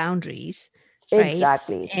setting boundaries. Right?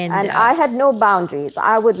 Exactly. And I had no boundaries.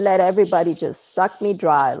 I would let everybody just suck me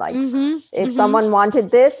dry. Like if someone wanted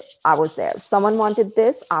this, I was there. If someone wanted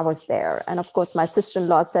this, I was there. And of course, my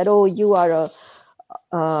sister-in-law said, oh, you are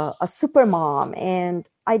a super mom. And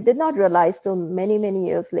I did not realize till many, many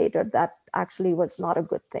years later that actually was not a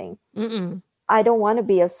good thing. I don't want to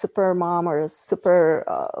be a super mom or a super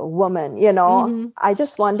woman, I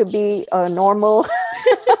just want to be a normal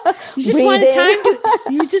You just want breathing. time to,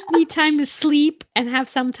 you just need time to sleep and have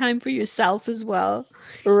some time for yourself as well.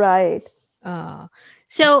 Right. Uh,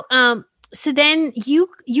 so so then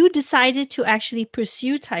you decided to actually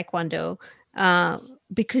pursue taekwondo uh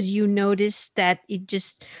because you noticed that it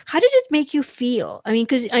just, how did it make you feel? I mean,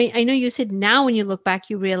 because I know you said now when you look back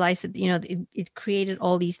you realize that, it created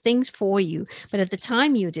all these things for you, but at the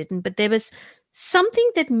time you didn't. But there was something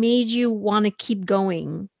that made you want to keep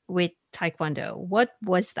going with taekwondo. What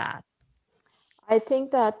was that? I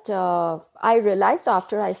think that I realized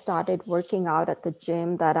after I started working out at the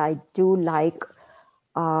gym that I do like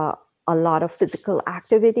uh, a lot of physical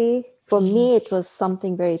activity. For Mhm. me, it was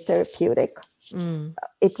something very therapeutic. Mm.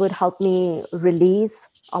 It would help me release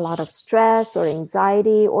a lot of stress or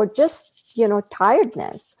anxiety or just,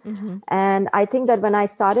 tiredness. Mhm. And I think that when I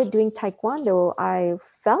started doing taekwondo, I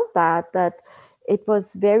felt that it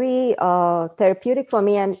was very therapeutic for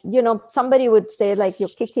me. And, somebody would say, like,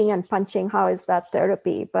 you're kicking and punching, how is that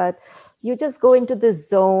therapy? But you just go into this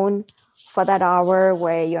zone for that hour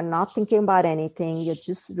where you're not thinking about anything. You're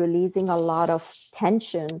just releasing a lot of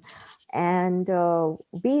tension. And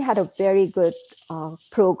we had a very good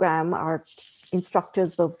program. Our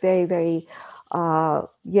instructors were very, very,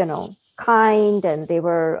 kind, and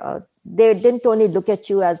they didn't only look at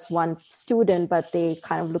you as one student, but they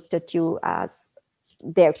kind of looked at you as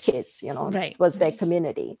their kids, it Right, was their right.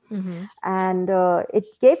 community. Mhm. And it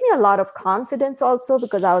gave me a lot of confidence also,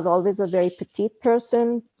 because I was always a very petite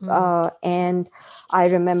person. Mm. And I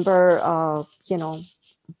remember,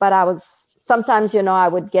 but I was sometimes, I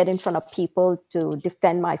would get in front of people to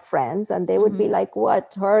defend my friends, and they would be Mhm. like,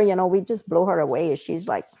 what, her, we just blow her away. She's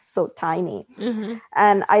like so tiny. Mhm.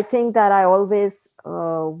 And I think that I always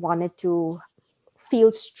wanted to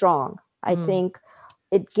feel strong. I Mm. think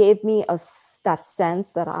it gave me that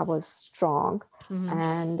sense that I was strong. Mhm.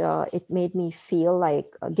 And it made me feel like,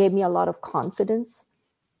 gave me a lot of confidence.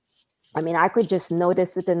 I mean, I could just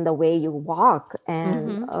notice it in the way you walk.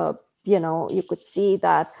 And, Mhm. you could see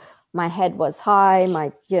that my head was high,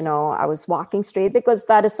 I was walking straight, because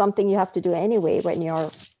that is something you have to do anyway when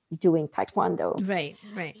you're doing taekwondo. Right,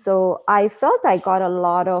 right. So I felt I got a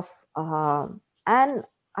lot of, and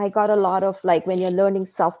I got a lot of, like, when you're learning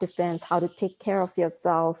self-defense, how to take care of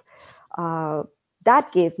yourself, uh,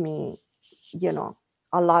 that gave me, you know,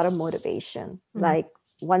 a lot of motivation. Mhm. Like,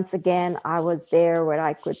 once again, I was there where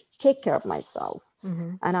I could take care of myself,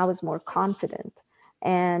 Mhm. and I was more confident.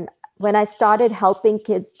 And when I started helping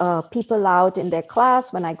people out in their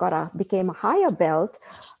class, when I became a higher belt,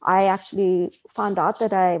 I actually found out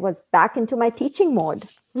that I was back into my teaching mode,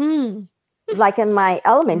 Mm. like in my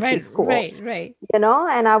elementary Right, school, right, right. and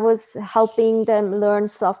I was helping them learn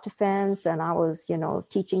self-defense, and I was,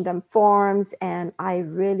 teaching them forms, and I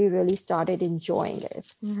really, really started enjoying it.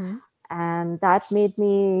 Mhm. And that made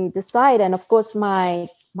me decide. And of course, my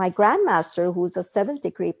grandmaster, who's a 7th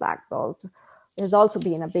degree black belt, has also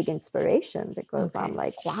been a big inspiration, because I'm Okay.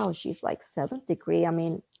 like, wow, she's like 7th degree. I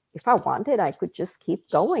mean, if I wanted, I could just keep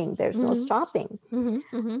going. There's no Mhm. stopping. Mhm.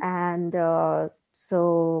 Mhm. And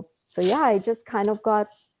so yeah, I just kind of got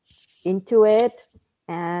into it,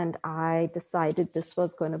 and I decided this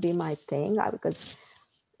was going to be my thing, because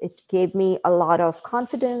it gave me a lot of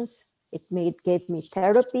confidence. It gave me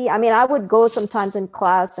therapy. I mean, I would go sometimes in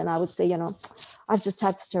class, and I would say, I've just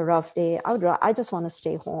had such a rough day. I just want to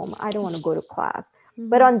stay home. I don't want to go to class.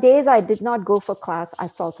 But Mhm. on days I did not go for class, I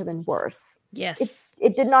felt even worse. it Yes.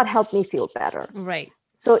 it did not help me feel better. Right.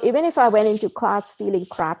 So even if I went into class feeling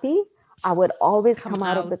crappy, I would always Come come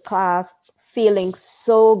out of the out. class feeling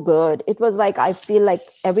so good. It was like, I feel like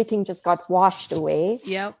everything just got washed away,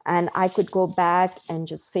 Yep. and I could go back and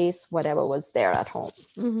just face whatever was there at home.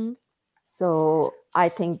 Mhm. So I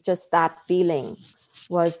think just that feeling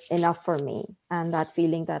was enough for me, and that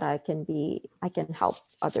feeling that I can help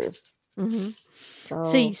others. Mhm. So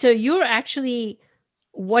So so you're actually,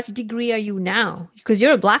 what degree are you now? Because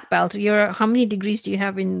you're a black belt. You're, how many degrees do you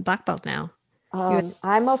have in black belt now? You're,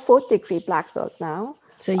 I'm a 4th degree black belt now.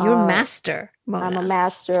 so you're Uh, master, I'm a Mona.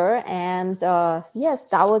 master. And yes,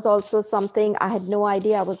 that was also something I had no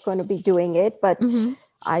idea I was going to be doing it, but Mhm.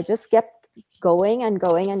 I just kept going and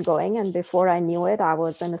going and going. And before I knew it, I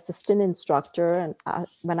was an assistant instructor. And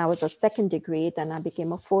when I was a 2nd degree, then I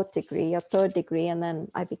became a 4th degree, a 3rd degree, and then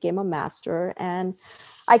I became a master. And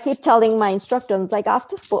I keep telling my instructors, like,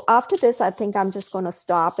 after this, I think I'm just going to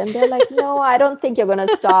stop. And they're like, no, I don't think you're going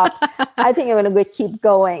to stop. I think you're going to keep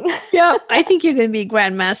going. Yeah, I think you're going to be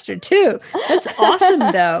grandmaster too. That's awesome,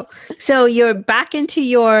 though. So you're back into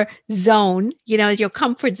your zone, your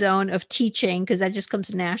comfort zone of teaching, because that just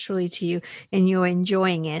comes naturally to you, and you're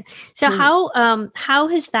enjoying it. So how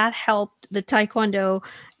has that helped the Taekwondo?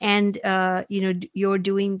 And you're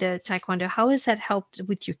doing the Taekwondo. How has that helped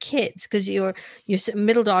with your kids? Because your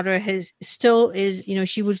middle daughter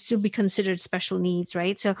she would still be considered special needs,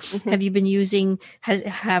 right? So have you been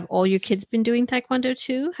have all your kids been doing Taekwondo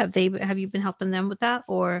too? Have you been helping them with that,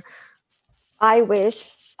 or? I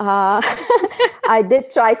wish. I did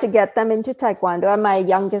try to get them into Taekwondo. I'm my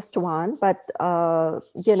youngest one, but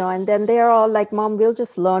and then they're all like, "Mom, we'll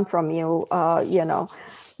just learn from you."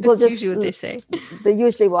 We'll That's just usually what they say.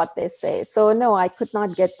 Usually what they say. So no, I could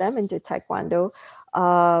not get them into Taekwondo,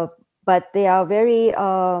 but they are very.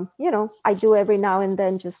 I do every now and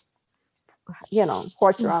then just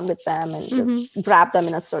horse around with them and just grab them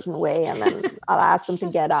in a certain way, and then I'll ask them to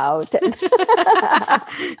get out.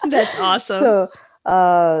 That's awesome.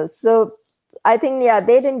 So I think,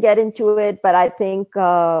 they didn't get into it, but I think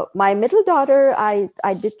my middle daughter, I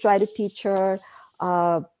did try to teach her.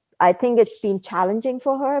 I think it's been challenging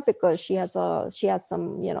for her because she has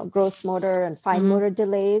some gross motor and fine motor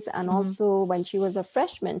delays, and also when she was a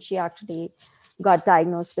freshman, she actually got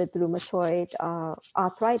diagnosed with rheumatoid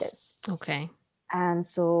arthritis. Okay. And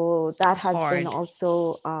so that has hard. been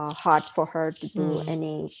also hard for her to do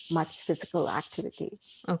any much physical activity.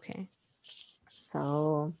 Okay.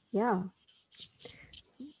 So, yeah.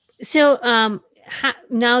 So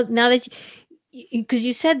now that, because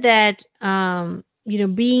you said that,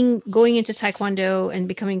 going into Taekwondo and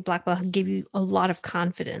becoming black belt gave you a lot of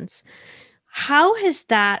confidence. How has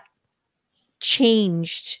that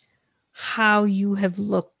changed how you have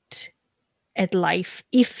looked at life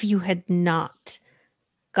if you had not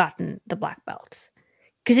gotten the black belts?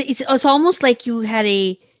 Because it's almost like you had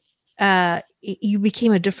you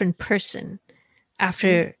became a different person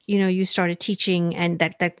after you started teaching, and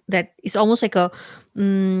that is almost like a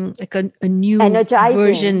new energizing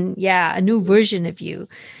version, a new version of you.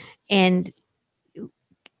 And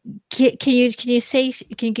can you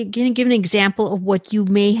give an example of what you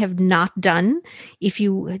may have not done if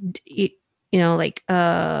you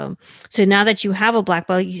so now that you have a black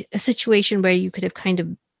belt, a situation where you could have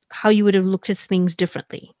how you would have looked at things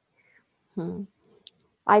differently?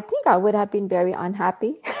 I think I would have been very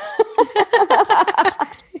unhappy.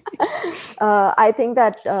 I think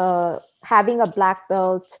that having a black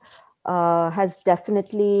belt has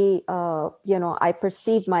definitely, I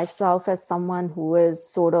perceive myself as someone who is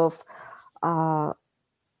sort of,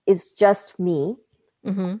 is just me.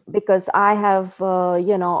 Because I have,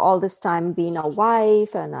 all this time been a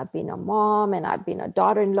wife, and I've been a mom, and I've been a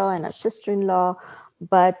daughter-in-law and a sister-in-law,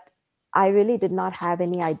 but I really did not have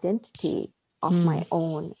any identity of my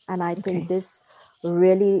own. And I think this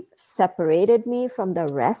really separated me from the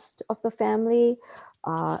rest of the family.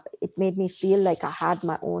 It made me feel like I had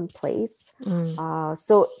my own place.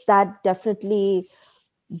 So that definitely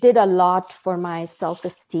did a lot for my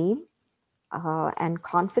self-esteem and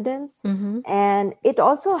confidence. And it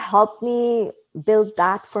also helped me build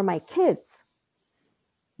that for my kids,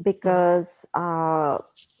 because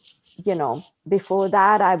before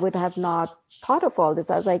that, I would have not thought of all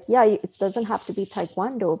this. I was like, it doesn't have to be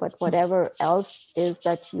Taekwondo, but whatever else is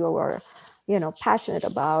that you are, passionate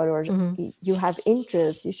about, or you have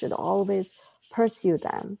interests, you should always pursue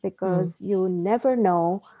them, because you never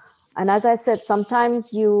know. And as I said,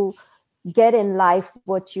 sometimes you get in life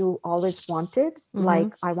what you always wanted.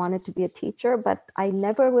 Like, I wanted to be a teacher, but I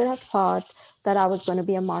never would have thought that I was going to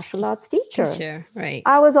be a martial arts teacher. Right.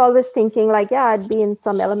 I was always thinking like, I'd be in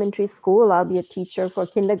some elementary school. I'll be a teacher for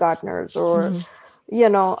kindergartners, or,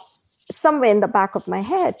 somewhere in the back of my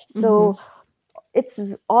head. So it's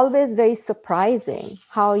always very surprising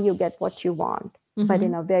how you get what you want, but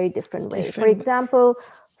in a very different way. For example,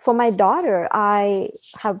 for my daughter, I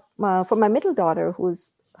have, for my middle daughter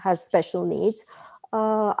has special needs,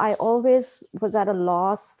 I always was at a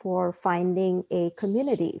loss for finding a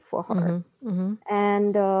community for her.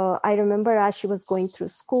 And I remember as she was going through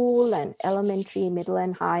school and elementary, middle,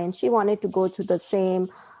 and high, and she wanted to go to the same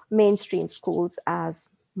mainstream schools as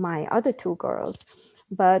my other two girls.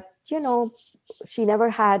 But, she never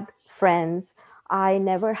had friends. I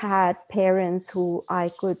never had parents who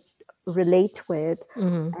I could relate with.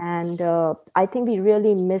 And I think we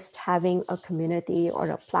really missed having a community or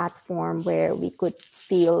a platform where we could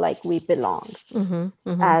feel like we belonged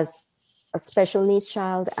as a special needs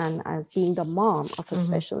child, and as being the mom of a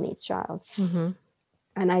special needs child.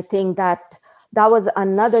 And I think that was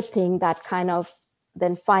another thing that kind of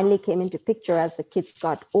then finally came into picture as the kids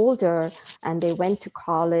got older and they went to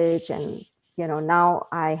college. And now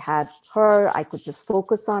I had her, I could just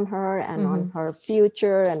focus on her and on her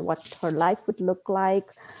future and what her life would look like.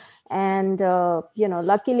 And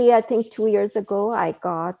luckily, I think 2 years ago I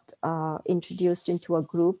got introduced into a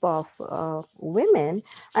group of women,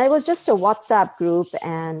 and it was just a WhatsApp group.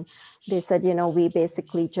 And they said, we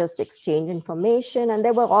basically just exchange information. And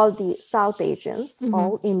they were all the South Asians,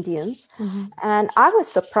 all Indians. And I was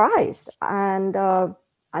surprised. And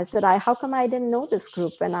I said, how come I didn't know this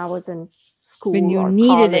group when I was in school when you or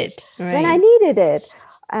needed college? it, right? When I needed it.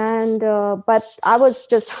 And but I was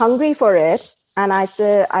just hungry for it. And I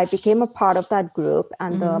became a part of that group.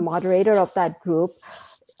 And the moderator of that group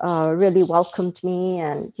really welcomed me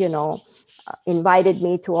and, invited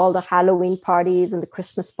me to all the Halloween parties and the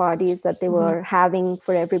Christmas parties that they were having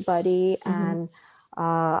for everybody. And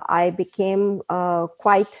I became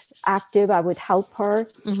quite active. I would help her.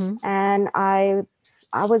 And I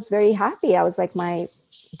was very happy. I was like, my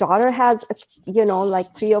daughter has,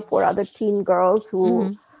 like 3 or 4 other teen girls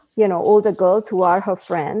who, older girls who are her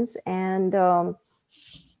friends. And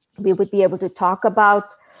we would be able to talk about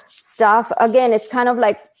stuff. Again, it's kind of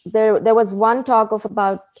like there was one talk of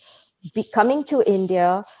about coming to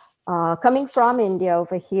India, coming from India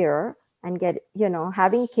over here and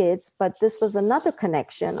having kids. But this was another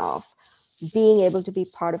connection of being able to be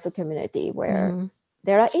part of a community where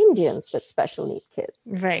there are Indians with special need kids.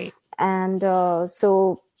 Right. And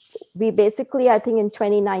so we basically, I think in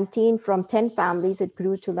 2019, from 10 families, it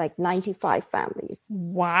grew to like 95 families.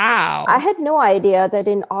 Wow. I had no idea that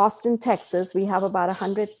in Austin, Texas, we have about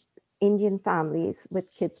 100 Indian families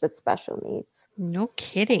with kids with special needs. No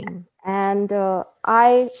kidding. And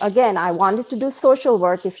I wanted to do social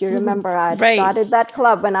work. If you remember, I started that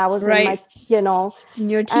club when I was in my, in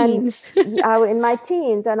your teens. in my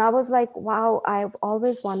teens. And I was like, wow, I've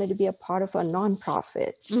always wanted to be a part of a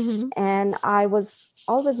nonprofit. And I was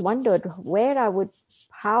always wondered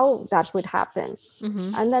how that would happen.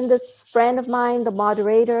 And then this friend of mine, the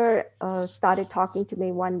moderator, started talking to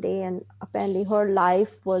me one day, and apparently her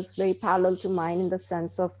life was very parallel to mine in the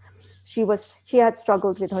sense of she had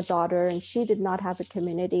struggled with her daughter and she did not have a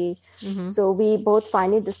community. So we both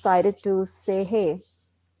finally decided to say, hey,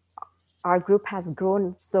 our group has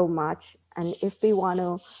grown so much. And if we want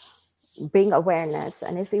to bring awareness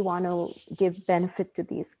and if we want to give benefit to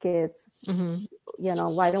these kids,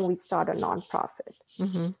 why don't we start a nonprofit?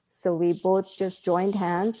 So we both just joined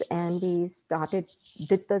hands and we started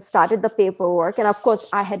the paperwork. And of course,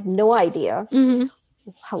 I had no idea.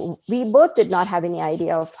 We both did not have any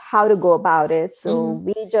idea of how to go about it. So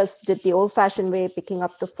we just did the old-fashioned way, picking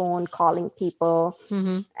up the phone, calling people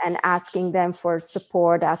and asking them for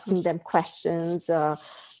support, asking them questions.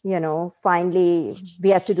 Finally, we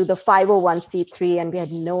had to do the 501c3 and we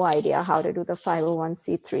had no idea how to do the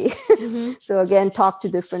 501c3. So again, talk to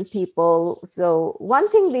different people. So one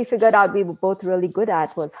thing we figured out we were both really good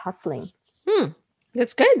at was hustling.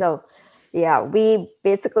 That's good. So yeah, we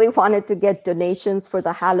basically wanted to get donations for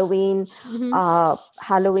the Halloween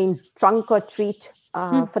trunk or treat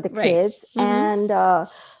for the kids. And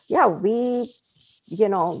we,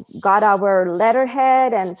 got our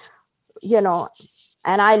letterhead and,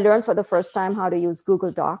 and I learned for the first time how to use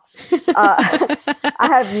Google Docs. I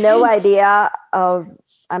have no idea.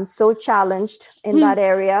 I'm so challenged in that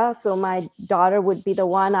area. So my daughter would be the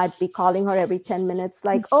one, I'd be calling her every 10 minutes,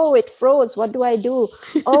 like, oh, it froze. What do I do?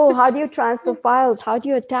 Oh, how do you transfer files? How do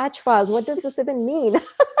you attach files? What does this even mean?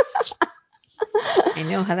 I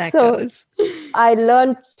know how that goes. I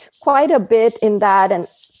learned quite a bit in that. And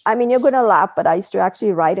I mean, you're going to laugh, but I used to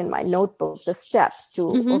actually write in my notebook the steps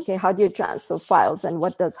to, okay, how do you transfer files and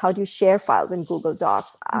how do you share files in Google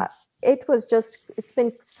Docs? It's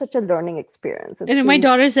been such a learning experience. And my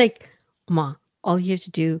daughter's like, Ma, all you have to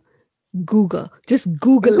do, just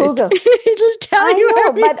Google it. It'll tell you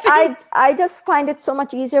everything. But I just find it so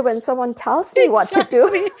much easier when someone tells me what to do.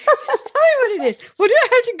 Just tell me what it is. What do I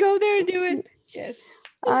have to go there and do it? Yes.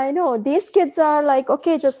 I know. These kids are like,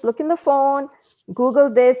 okay, just look in the phone, Google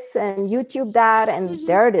this and YouTube that, and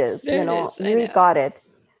there it is. We got it.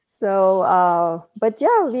 So, but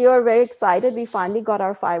yeah, we are very excited. We finally got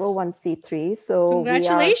our 501c3. So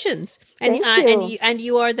congratulations. Thank you. And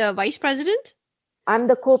you are the vice president? I'm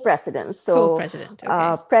the co-president. So co-president.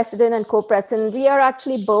 Okay. President and co-president. We are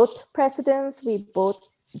actually both presidents. We both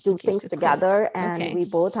do things together and we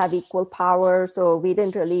both have equal power. So we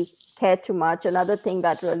didn't really care too much. Another thing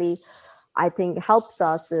that really, I think, helps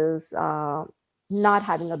us is, not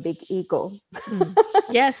having a big ego. Mm.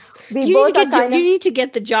 Yes. We You need to both are get kind you of, need to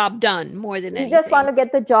get the job done more than we just want anything.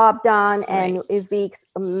 to get the job done. Right. And if we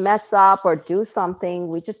mess up or do something,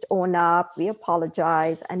 we just own up, we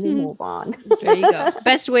apologize, and we Mhm. move on. There you go.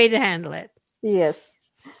 Best way to handle it. Yes.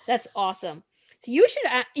 That's awesome. So you should,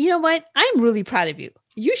 you know what? I'm really proud of you.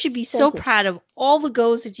 You should be so Thank you. proud of all the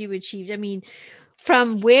goals that you achieved. I mean,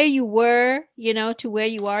 from where you were, to where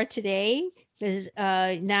you are today. Because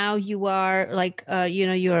now you are like,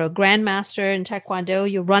 you're a grandmaster in Taekwondo.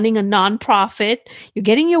 You're running a nonprofit. You're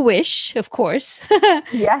getting your wish, of course, of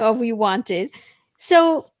Yes. you wanted.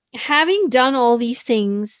 So, having done all these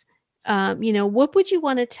things, what would you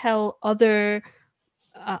want to tell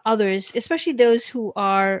others, especially those who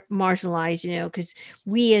are marginalized, because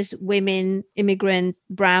we as women, immigrant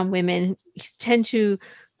brown women, tend to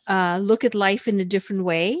look at life in a different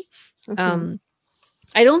way. Hmm. Um,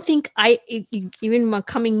 I don't think even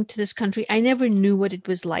coming to this country, I never knew what it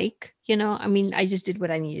was like. I mean, I just did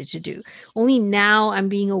what I needed to do. Only now I'm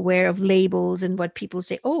being aware of labels and what people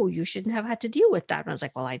say, oh, you shouldn't have had to deal with that. And I was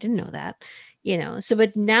like, well, I didn't know that, So,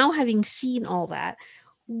 but now having seen all that,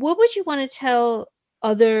 what would you want to tell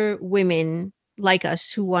other women like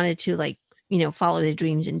us who wanted to follow their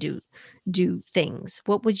dreams and do things?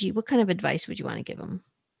 What kind of advice would you want to give them?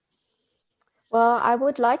 Well, I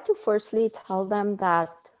would like to firstly tell them that,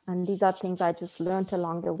 and these are things I just learned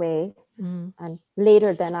along the way, Mm-hmm. and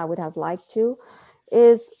later than I would have liked to,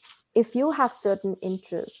 is if you have certain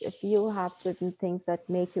interests, if you have certain things that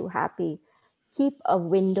make you happy, keep a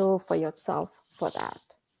window for yourself for that.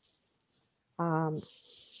 Um,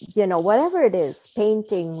 whatever it is,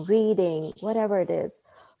 painting, reading, whatever it is,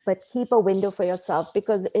 but keep a window for yourself,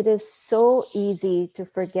 because it is so easy to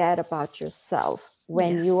forget about yourself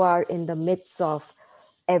when you Yes. are in the midst of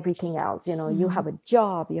everything else. You Mm-hmm. have a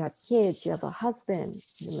job, you have kids, you have a husband,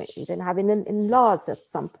 you may even have in-laws at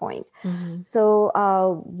some point. Mm-hmm.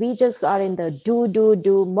 So we just are in the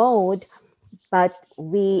do mode, but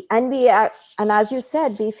we are, and as you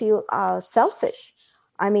said, we feel selfish.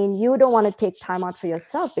 I mean, you don't want to take time out for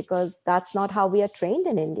yourself, because that's not how we are trained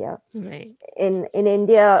in India. Right. In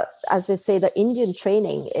India, as they say, the Indian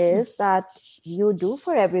training is that you do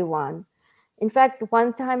for everyone. In fact,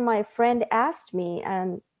 one time my friend asked me,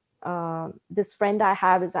 and this friend I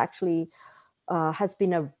have is actually has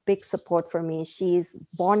been a big support for me. She's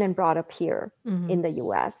born and brought up here Mm-hmm. in the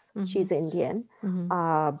US. Mm-hmm. She's Indian,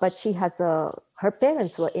 Mm-hmm. but she has her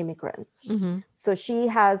parents were immigrants. Mm-hmm. So she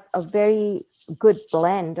has a very good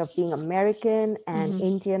blend of being American and Mm-hmm.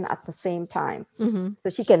 Indian at the same time. Mm-hmm. So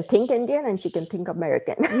she can think Indian and she can think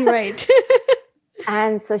American. Right.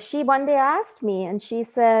 And so she one day asked me, and she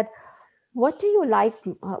said, what do you like?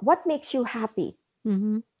 What makes you happy?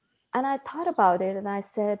 Mm-hmm. And I thought about it, and I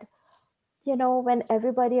said, when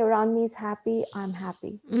everybody around me is happy, I'm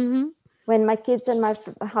happy. Mm-hmm. When my kids and my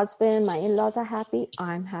husband, my in-laws are happy,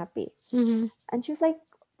 I'm happy. Mm-hmm. And she's like,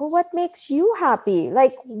 well, what makes you happy?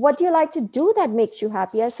 Like, what do you like to do that makes you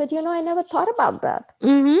happy? I said, I never thought about that.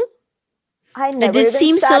 Mm-hmm. I And never it even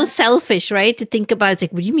seems so sat. selfish, right? To think about it. It's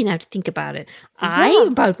like, what do you mean I have to think about it? Yeah.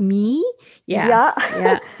 About me? Yeah. Yeah.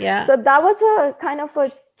 Yeah. Yeah. So that was a kind of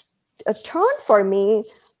a turn for me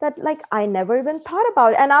that I never even thought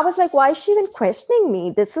about. And I was like, why is she even questioning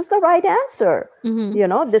me? This is the right answer.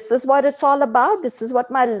 Mm-hmm. This is what it's all about. This is what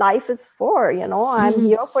my life is for. I'm Mm-hmm.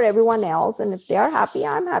 here for everyone else. And if they're happy,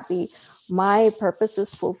 I'm happy. My purpose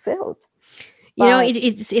is fulfilled. But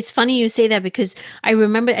It's funny you say that, because I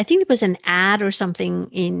remember, I think it was an ad or something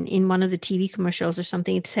in one of the TV commercials or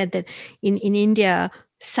something. It said that in India,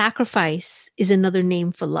 sacrifice is another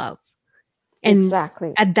name for love. And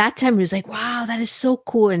exactly. at that time, it was like, wow, that is so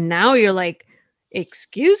cool. And now you're like,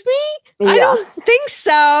 excuse me? I Yeah. don't think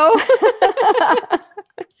so.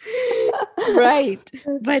 Right.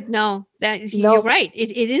 But no, you're right.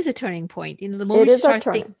 It is a turning point. The It moment is a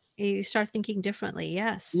turn. you start thinking differently.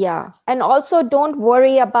 Yes. Yeah. And also don't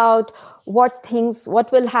worry about what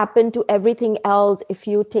will happen to everything else if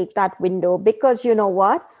you take that window, because you know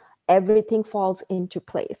what? Everything falls into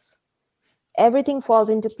place. Everything falls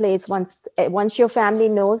into place once your family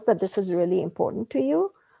knows that this is really important to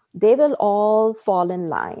you. They will all fall in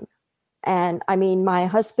line. And I mean, my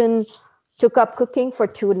husband took up cooking for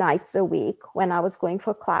 2 nights a week when I was going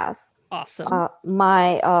for class. Awesome.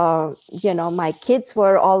 My kids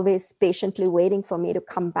were always patiently waiting for me to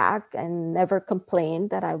come back and never complained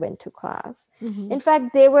that I went to class. Mm-hmm. In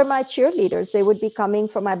fact, they were my cheerleaders. They would be coming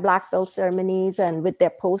for my black belt ceremonies and with their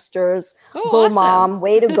posters, "Go awesome. Mom,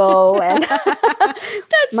 way to go." And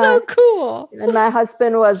that's so cool. And my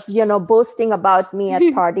husband was, boasting about me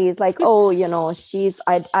at parties, like, "Oh,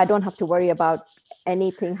 I don't have to worry about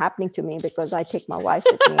anything happening to me because I take my wife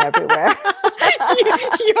with me everywhere.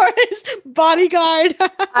 You're his bodyguard.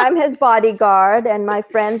 I'm his bodyguard, and my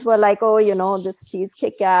friends were like, "Oh, this cheese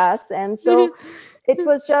kick ass," and so it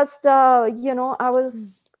was just,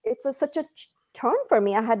 it was such a turn for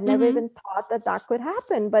me. I had never even thought that could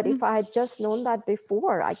happen, but if I had just known that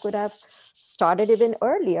before, I could have started even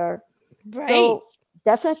earlier. Right. So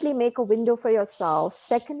definitely make a window for yourself.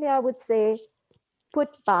 Secondly, I would say put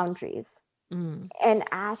boundaries and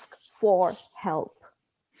ask for help.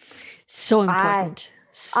 So important.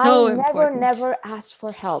 So important. Never asked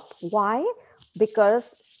for help. Why?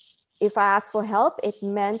 Because if I asked for help, it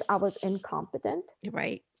meant I was incompetent.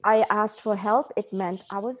 Right. I asked for help, it meant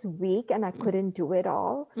I was weak and I couldn't do it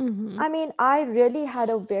all. I mean, I really had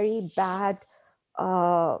a very bad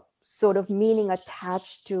sort of meaning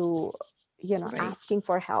attached to, asking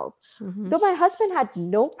for help. Though my husband had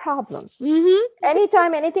no problem.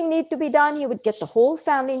 Anytime anything needed to be done, he would get the whole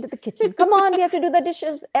family into the kitchen. Come on, we have to do the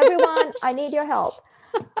dishes. Everyone, I need your help.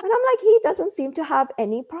 And I'm like, he doesn't seem to have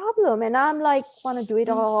any problem. And I'm like, want to do it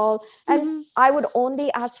all. And I would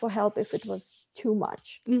only ask for help if it was too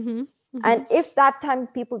much. And if that time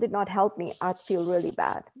people did not help me, I'd feel really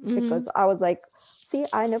bad because I was like, see,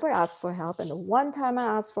 I never asked for help. And the one time I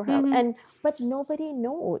asked for help, but nobody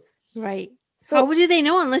knows. Right. So how do they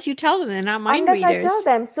know unless you tell them? They're not mind readers. Unless I tell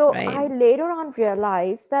them. So I later on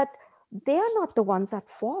realized that they are not the ones at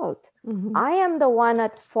fault. I am the one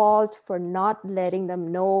at fault for not letting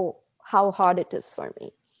them know how hard it is for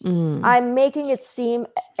me. I'm making it seem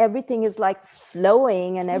everything is like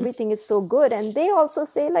flowing and everything is so good. And they also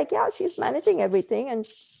say like, yeah, she's managing everything and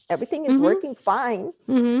everything is working fine.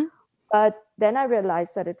 But then I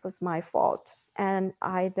realized that it was my fault. And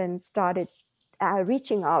I then started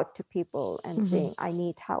reaching out to people and saying, I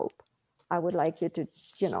need help. I would like you to,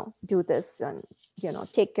 do this and,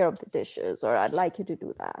 take care of the dishes, or I'd like you to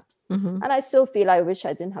do that. And I still feel I wish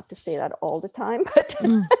I didn't have to say that all the time,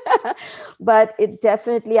 but it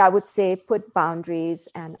definitely, I would say, put boundaries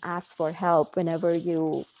and ask for help whenever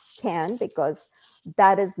you can, because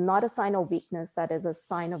that is not a sign of weakness. That is a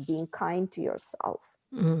sign of being kind to yourself.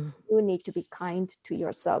 You need to be kind to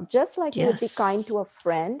yourself, just like you would be kind to a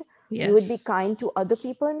friend. You would be kind to other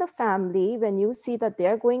people in the family. When you see that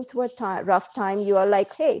they're going through a rough time, you are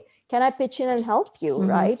like, hey, can I pitch in and help you,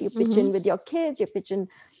 right? You pitch in with your kids, you pitch in,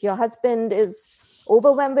 your husband is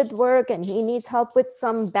overwhelmed with work and he needs help with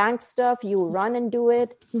some bank stuff, you run and do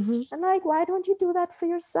it. And like, why don't you do that for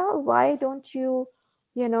yourself? Why don't you,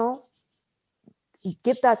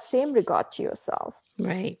 give that same regard to yourself?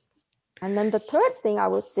 Right. And then the third thing I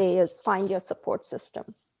would say is find your support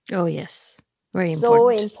system. Oh, yes. Very important. So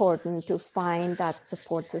important to find that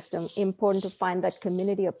support system, important to find that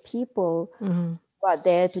community of people who are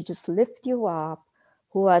there to just lift you up,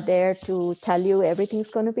 who are there to tell you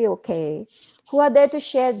everything's going to be okay, who are there to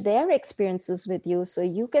share their experiences with you so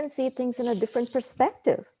you can see things in a different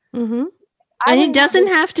perspective. And it doesn't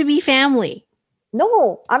have to be family.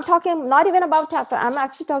 No, I'm talking not even about I'm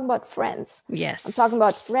actually talking about friends. Yes. I'm talking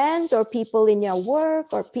about friends or people in your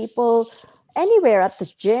work or people anywhere at the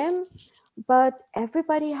gym. But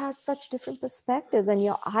everybody has such different perspectives and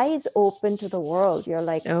your eyes open to the world. You're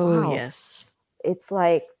like, wow, yes. It's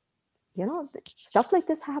like, stuff like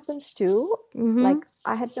this happens too. Like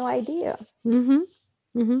I had no idea.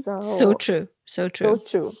 So true. So true. So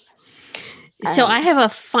true. So I have a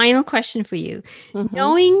final question for you.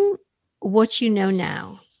 Knowing what you know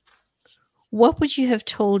now, what would you have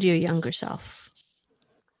told your younger self?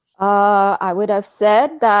 I would have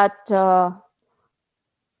said that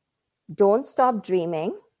don't stop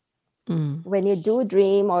dreaming. When you do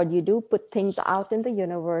dream or you do put things out in the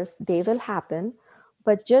universe, they will happen.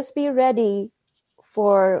 But just be ready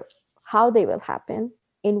for how they will happen,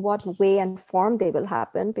 in what way and form they will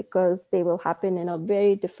happen, because they will happen in a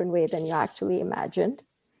very different way than you actually imagined.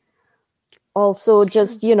 Also,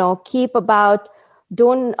 just, keep about,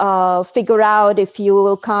 don't figure out if you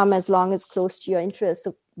will come as long as close to your interest.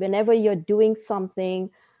 So whenever you're doing something,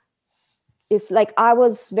 if like I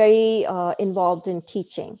was very involved in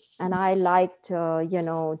teaching and I liked,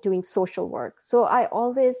 doing social work. So I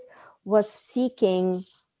always was seeking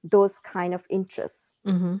those kind of interests.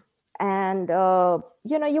 And,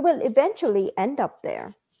 you will eventually end up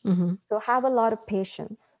there. So have a lot of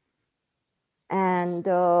patience and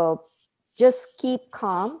just keep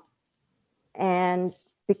calm. And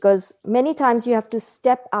because many times you have to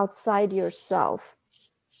step outside yourself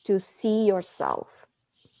to see yourself.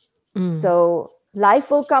 So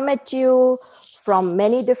life will come at you from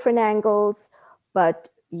many different angles, but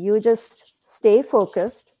you just stay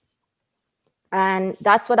focused And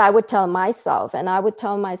that's what I would tell myself. And I would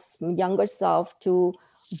tell my younger self to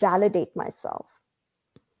validate myself.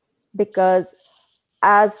 Because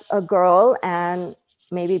as a girl, and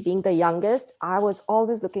maybe being the youngest, I was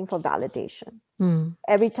always looking for validation.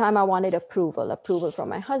 Every time I wanted approval from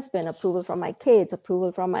my husband, approval from my kids,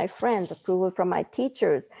 approval from my friends, approval from my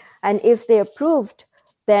teachers. And if they approved,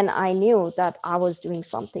 then I knew that I was doing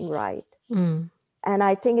something right. And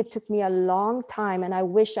I think it took me a long time, and I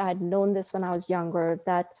wish I had known this when I was younger,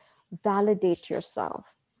 that validate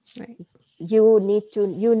yourself. Right. You need to,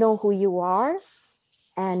 know who you are,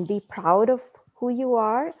 and be proud of who you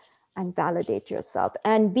are, and validate yourself,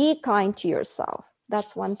 and be kind to yourself.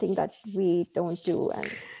 That's one thing that we don't do, and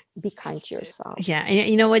be kind to yourself. Yeah. And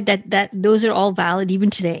you know what? That those are all valid even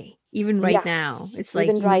today, even right Yeah. now. It's like,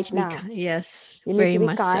 Even you right need to be now. yes, You need very to be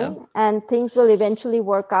much kind, so. and things will eventually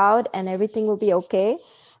work out, and everything will be okay.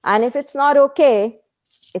 And if it's not okay,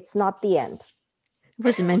 it's not the end. It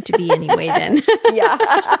wasn't meant to be anyway then. Yeah.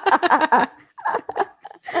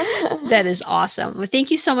 That is awesome. Well, thank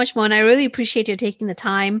you so much, Mona. I really appreciate you taking the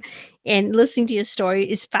time, and listening to your story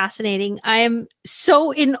is fascinating. I am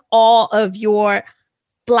so in awe of your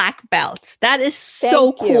black belts. That is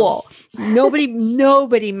so Thank you. cool.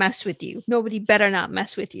 Nobody messed with you. Nobody better not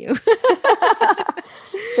mess with you.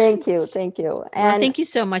 Thank you. Well, And thank you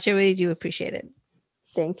so much. I really do appreciate it.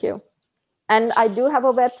 thank you. And I do have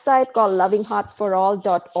a website called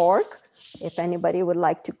lovingheartsforall.org. If anybody would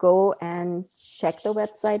like to go and check the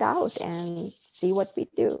website out and see what we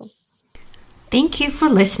do. Thank you for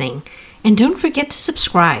listening. And don't forget to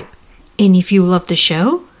subscribe. And if you love the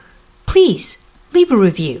show, please leave a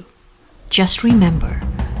review. Just remember,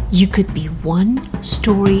 you could be one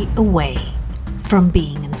story away from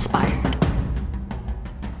being inspired.